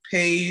right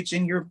page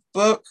in your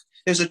book.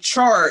 There's a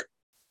chart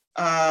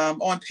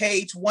on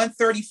page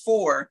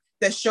 134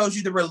 that shows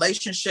you the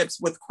relationships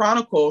with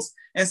Chronicles.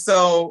 And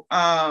so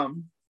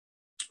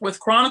with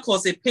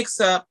Chronicles, it picks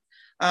up,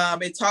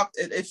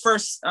 it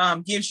first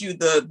gives you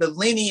the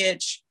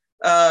lineage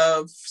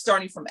of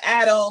starting from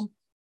Adam.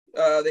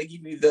 They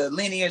give you the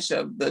lineage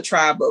of the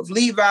tribe of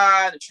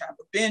Levi, the tribe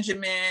of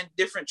Benjamin,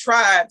 different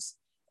tribes.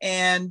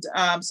 And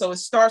so it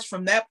starts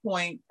from that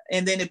point,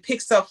 and then it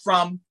picks up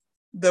from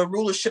the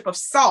rulership of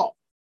Saul.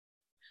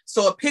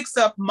 So it picks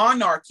up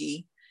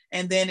monarchy,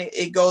 and then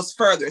it goes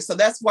further. So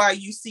that's why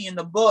you see in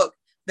the book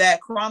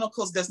that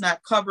Chronicles does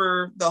not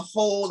cover the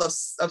whole of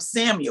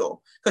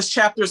Samuel, because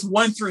chapters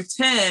 1 through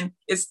 10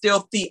 is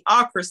still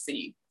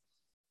theocracy.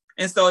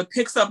 And so it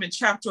picks up in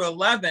chapter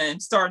 11,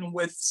 starting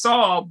with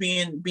Saul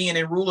being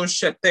in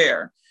rulership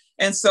there.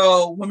 And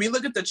so when we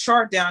look at the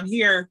chart down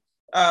here,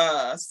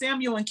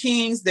 Samuel and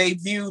Kings, they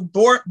viewed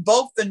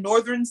both the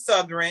northern and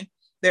southern.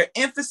 Their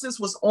emphasis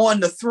was on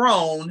the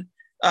throne.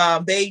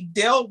 They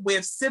dealt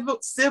with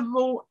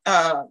civil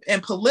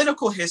and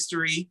political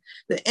history.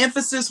 The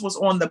emphasis was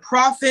on the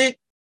prophet.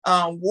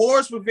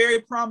 Wars were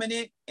very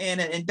prominent, and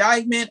an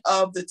indictment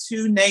of the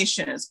two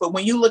nations. But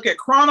when you look at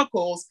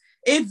Chronicles,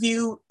 it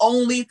viewed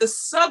only the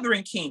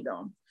southern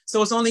kingdom.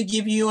 So it's only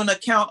giving you an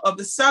account of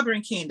the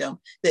southern kingdom.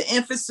 The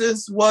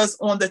emphasis was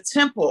on the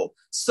temple.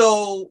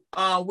 So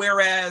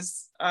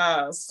whereas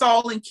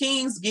Saul and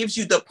Kings gives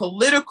you the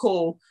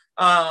political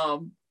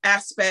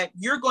aspect,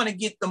 you're going to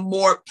get the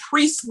more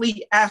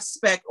priestly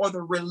aspect or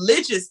the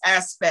religious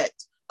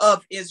aspect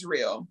of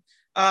Israel.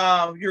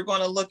 You're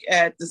going to look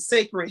at the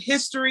sacred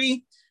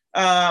history,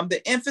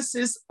 the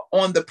emphasis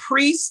on the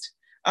priest,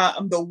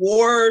 the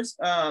wars,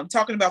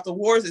 talking about the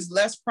wars is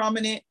less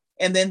prominent,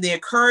 and then the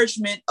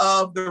encouragement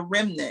of the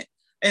remnant.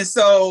 And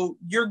so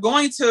you're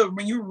going to,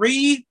 when you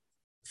read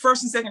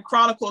 1st and 2nd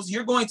Chronicles,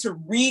 you're going to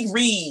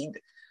reread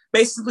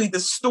basically the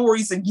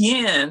stories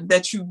again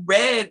that you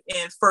read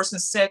in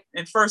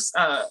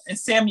in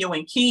Samuel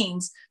and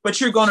Kings, but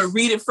you're going to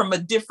read it from a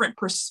different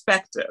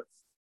perspective.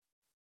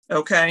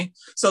 Okay,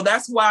 so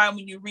that's why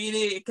when you read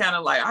it, it kind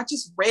of like, I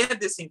just read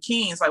this in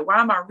Kings. Like, why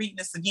am I reading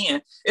this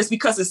again? It's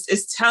because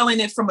it's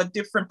telling it from a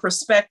different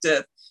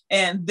perspective.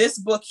 And this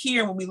book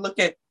here, when we look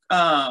at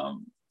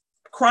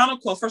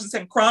Chronicles, First and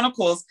Second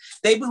Chronicles,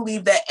 they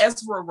believe that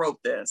Ezra wrote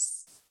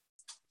this.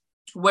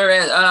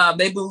 Whereas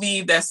they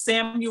believe that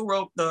Samuel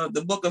wrote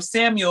the book of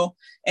Samuel,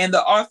 and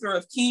the author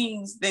of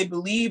Kings, they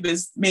believe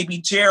is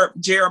maybe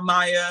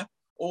Jeremiah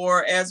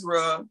or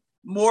Ezra,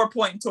 more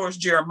pointing towards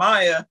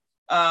Jeremiah.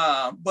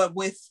 But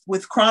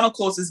with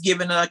Chronicles is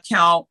given an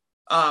account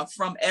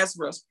from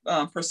Ezra's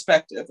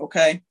perspective.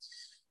 Okay.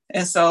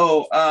 And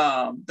so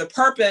the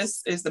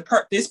purpose is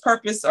this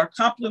purpose are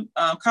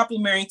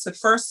complementary to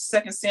First,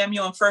 Second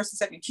Samuel, and First and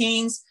Second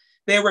Kings.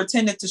 They were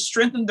intended to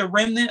strengthen the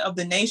remnant of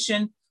the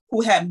nation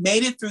who had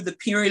made it through the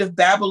period of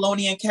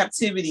Babylonian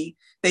captivity.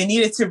 They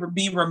needed to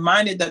be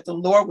reminded that the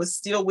Lord was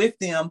still with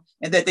them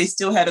and that they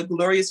still had a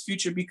glorious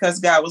future because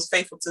God was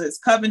faithful to his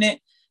covenant.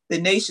 The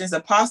nation's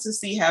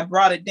apostasy had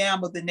brought it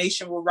down, but the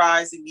nation will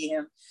rise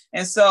again.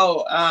 And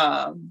so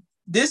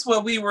this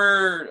what we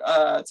were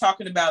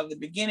talking about at the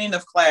beginning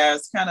of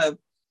class, kind of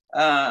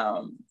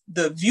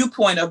the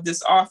viewpoint of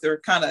this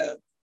author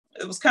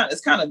it's kind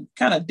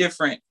of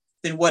different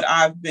than what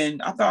I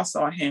thought I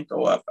saw a hand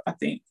go up, I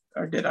think,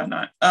 or did I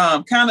not?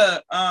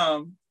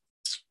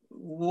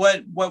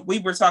 What we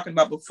were talking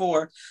about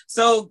before.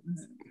 So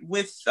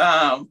with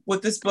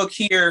this book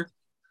here,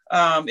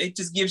 it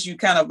just gives you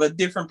kind of a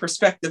different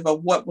perspective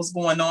of what was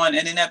going on.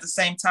 And then at the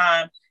same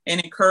time,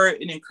 it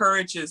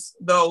encourages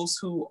those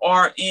who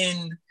are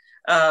in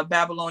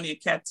Babylonian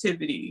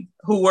captivity,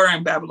 who were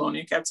in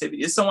Babylonian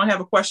captivity. Does someone have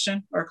a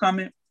question or a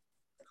comment?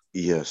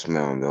 Yes,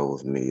 ma'am, that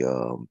was me.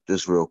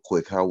 Just real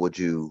quick, how would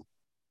you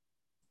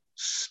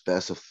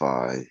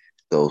specify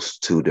those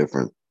two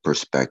different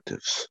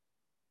perspectives?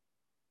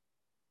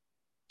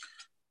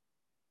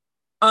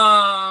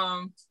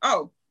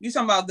 You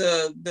talking about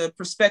the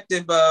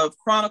perspective of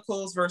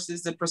Chronicles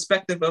versus the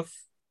perspective of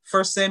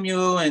First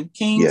Samuel and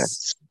Kings?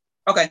 Yes.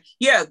 Okay.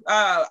 Yeah.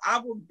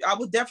 I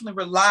will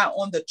definitely rely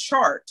on the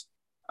chart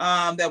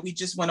that we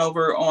just went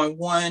over on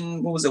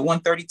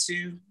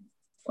 132,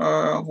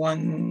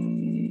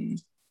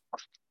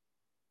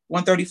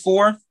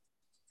 134.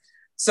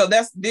 So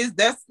that's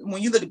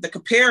when you look at the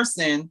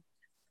comparison.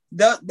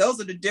 Those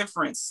are the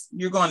difference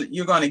you're going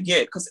to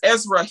get, because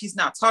Ezra, he's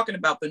not talking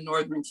about the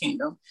northern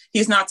kingdom.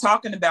 He's not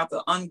talking about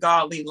the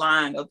ungodly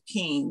line of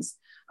kings.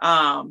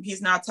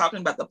 He's not talking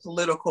about the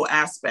political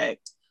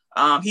aspect.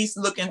 He's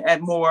looking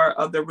at more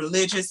of the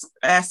religious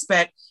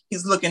aspect.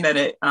 He's looking at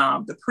it,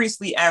 the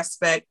priestly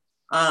aspect,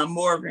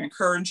 more of an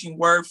encouraging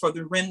word for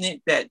the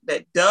remnant that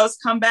does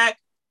come back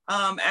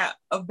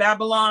of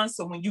Babylon.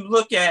 So when you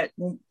look at,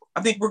 I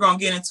think we're going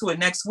to get into it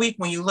next week.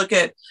 When you look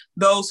at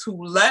those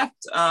who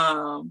left,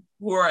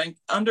 who are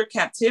under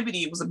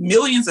captivity, it was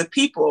millions of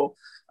people,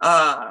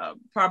 probably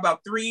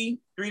about 3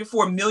 to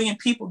 4 million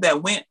people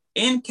that went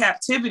in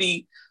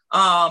captivity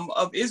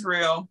of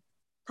Israel,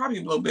 probably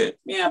a little bit,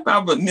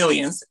 about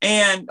millions.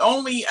 And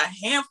only a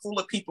handful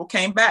of people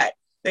came back.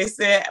 They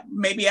said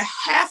maybe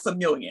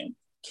 500,000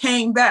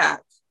 came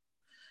back.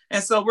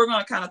 And so we're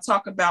going to kind of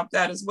talk about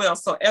that as well.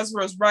 So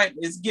Ezra's right,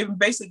 is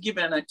basically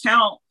giving an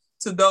account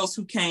to those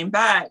who came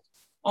back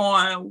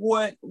on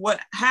what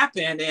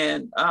happened.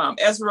 And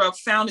Ezra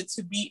found it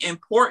to be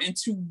important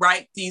to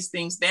write these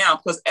things down,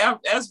 because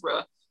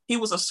Ezra, he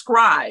was a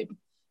scribe.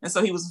 And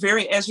so he was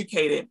very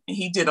educated, and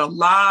he did a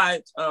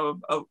lot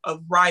of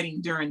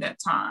writing during that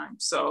time.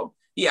 So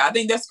yeah, I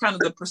think that's kind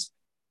of the perspective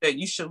that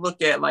you should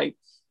look at. Like,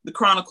 the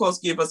Chronicles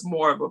give us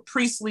more of a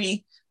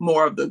priestly,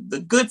 more of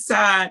the good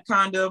side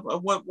kind of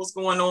what was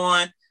going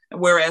on.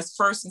 Whereas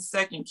First and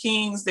Second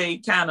Kings,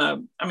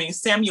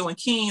 Samuel and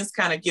Kings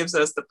kind of gives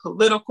us the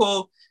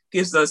political,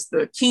 gives us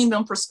the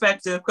kingdom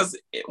perspective. Because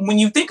when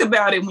you think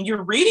about it, when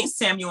you're reading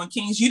Samuel and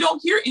Kings, you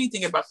don't hear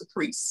anything about the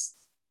priests.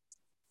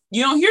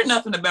 You don't hear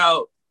nothing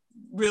about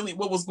really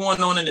what was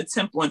going on in the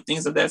temple and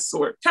things of that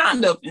sort.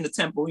 Kind of in the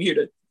temple, you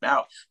hear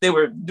about they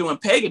were doing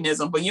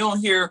paganism, but you don't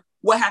hear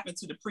what happened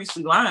to the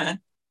priestly line.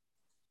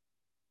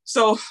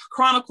 So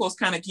Chronicles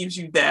kind of gives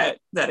you that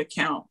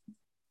account.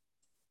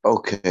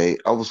 Okay,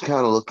 I was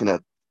kind of looking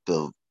at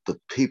the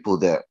people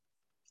that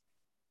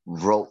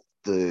wrote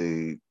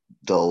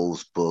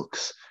those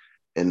books,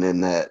 and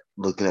then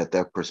looking at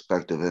that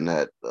perspective, and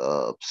that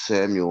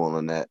Samuel,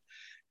 and that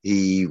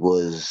he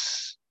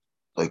was,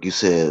 like you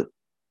said,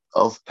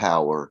 of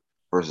power,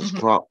 versus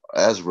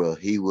Ezra.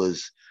 He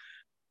was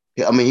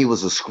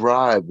a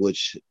scribe,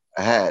 which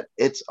had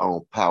its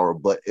own power,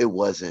 but it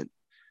wasn't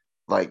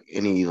like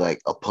any like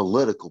a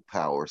political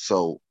power.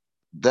 So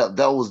that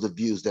was the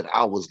views that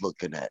I was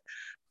looking at.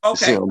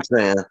 Okay. See what I'm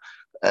saying?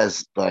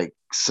 As like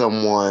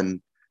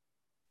someone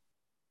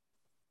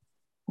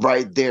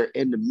right there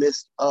in the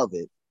midst of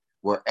it,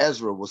 where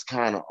Ezra was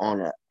kind of on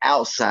the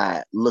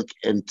outside look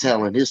and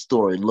telling his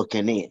story,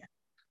 looking in.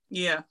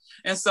 Yeah.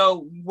 And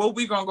so what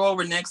we're going to go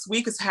over next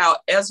week is how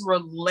Ezra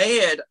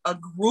led a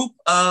group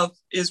of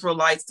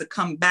Israelites to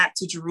come back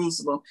to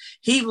Jerusalem.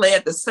 He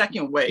led the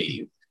second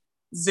wave.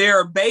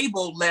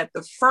 Zerubbabel led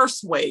the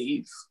first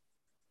wave.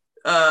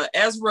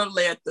 Ezra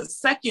led the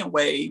second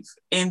wave.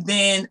 And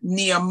then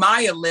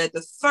Nehemiah led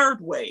the third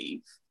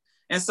wave.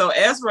 And so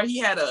Ezra, he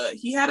had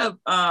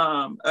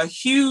a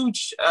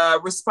huge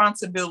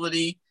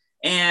responsibility.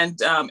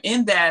 And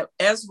in that,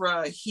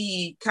 Ezra,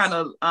 he kind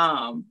of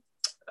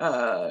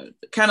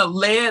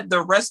led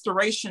the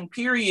restoration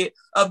period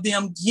of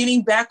them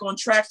getting back on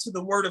track to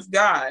the word of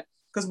God.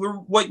 Because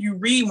what you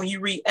read when you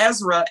read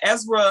Ezra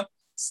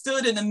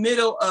stood in the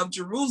middle of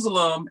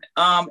Jerusalem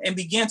and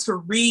began to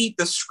read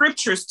the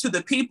scriptures to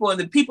the people, and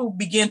the people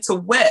began to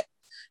weep.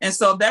 And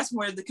so that's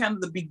where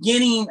the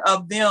beginning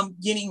of them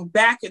getting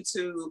back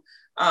into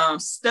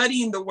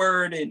studying the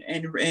word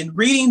and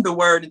reading the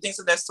word and things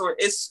of that sort.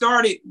 It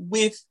started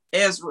with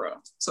Ezra.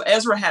 So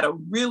Ezra had a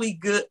really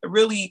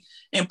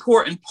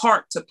important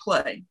part to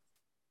play.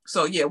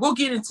 So yeah, we'll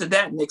get into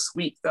that next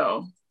week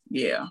though.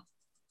 Yeah.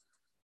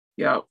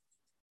 Yep.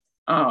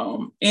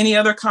 Any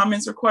other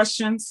comments or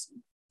questions?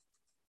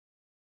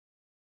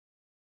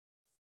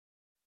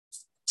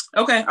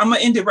 Okay, I'm gonna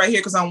end it right here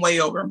because I'm way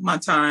over my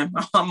time.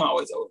 I'm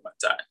always over my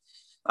time.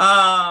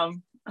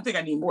 I think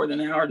I need more than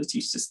an hour to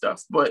teach this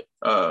stuff, but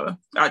I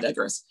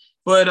digress.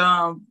 But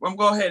I'm gonna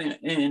go ahead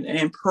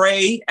and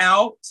pray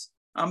out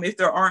if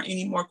there aren't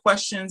any more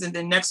questions, and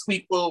then next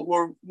week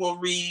we'll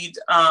read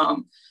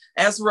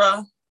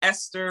Ezra,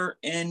 Esther,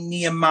 and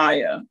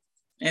Nehemiah,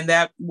 and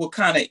that will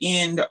kind of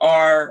end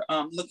our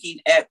looking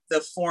at the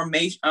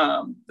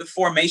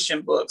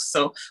formation books.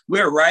 So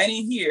we're right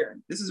in here.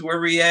 This is where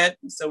we're at.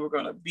 So we're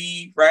going to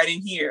be right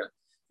in here,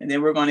 and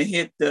then we're going to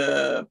hit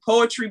the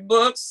poetry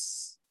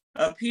books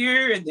up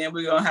here, and then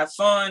we're going to have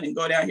fun and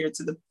go down here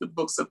to the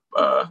books of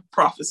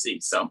prophecy.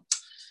 So,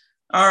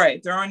 all right,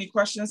 if there are any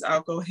questions,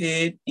 I'll go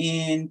ahead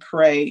and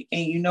pray.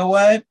 And you know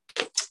what?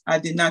 I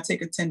did not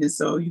take attendance.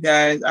 So you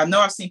guys, I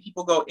know I've seen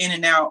people go in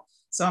and out.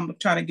 So I'm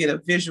trying to get a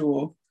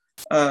visual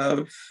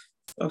of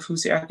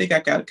who's here. I think I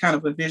got kind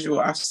of a visual.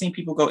 I've seen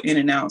people go in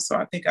and out, so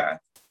I think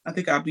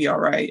I'll be all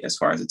right as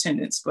far as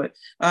attendance. But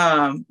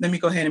let me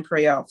go ahead and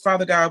pray out.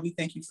 Father God, we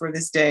thank you for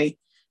this day.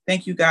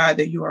 Thank you, God,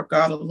 that you are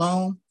God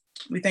alone.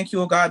 We thank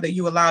you, oh God, that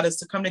you allowed us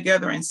to come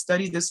together and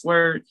study this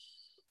word.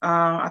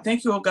 I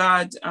thank you, oh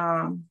God,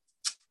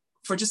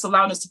 for just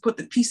allowing us to put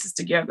the pieces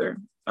together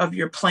of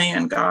your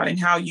plan, God, and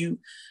how you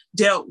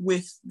dealt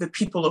with the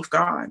people of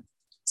God.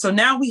 So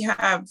now we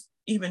have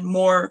even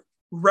more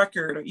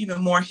record or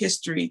even more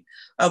history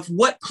of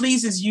what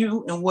pleases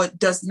you and what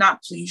does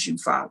not please you,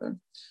 Father.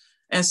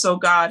 And so,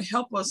 God,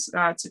 help us,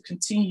 God, to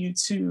continue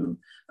to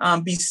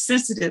be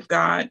sensitive,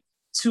 God,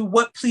 to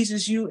what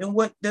pleases you and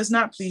what does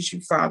not please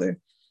you, Father.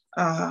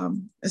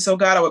 And so,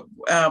 God,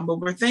 but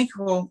we're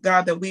thankful,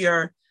 God, that we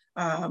are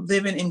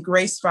living in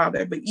grace,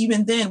 Father. But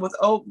even then, with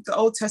the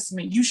Old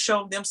Testament, you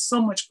showed them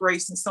so much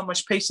grace and so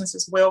much patience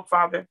as well,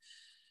 Father.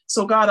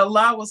 So God,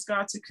 allow us,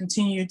 God, to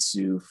continue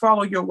to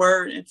follow your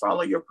word and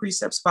follow your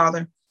precepts,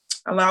 Father.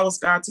 Allow us,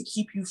 God, to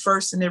keep you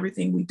first in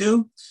everything we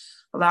do.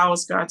 Allow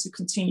us, God, to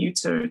continue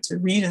to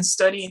read and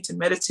study and to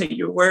meditate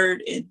your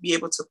word and be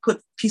able to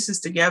put pieces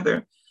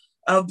together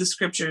of the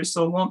scriptures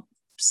so it won't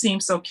seem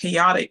so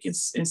chaotic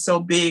and so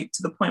big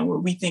to the point where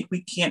we think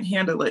we can't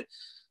handle it,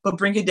 but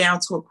bring it down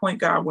to a point,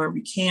 God, where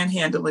we can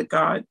handle it,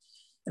 God,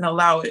 and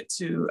allow it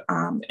to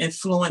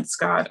influence,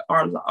 God,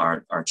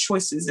 our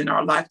choices and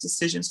our life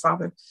decisions,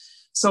 Father.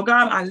 So,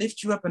 God, I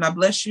lift you up and I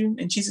bless you.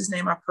 In Jesus'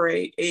 name I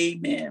pray,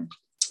 amen.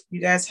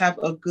 You guys have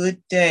a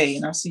good day,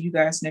 and I'll see you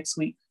guys next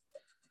week.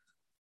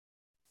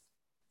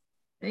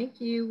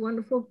 Thank you.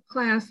 Wonderful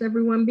class.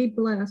 Everyone be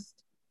blessed.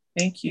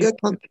 Thank you.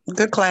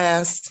 Good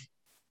class.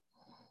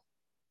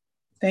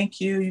 Thank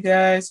you. You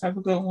guys have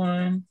a good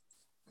one.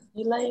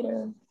 See you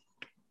later.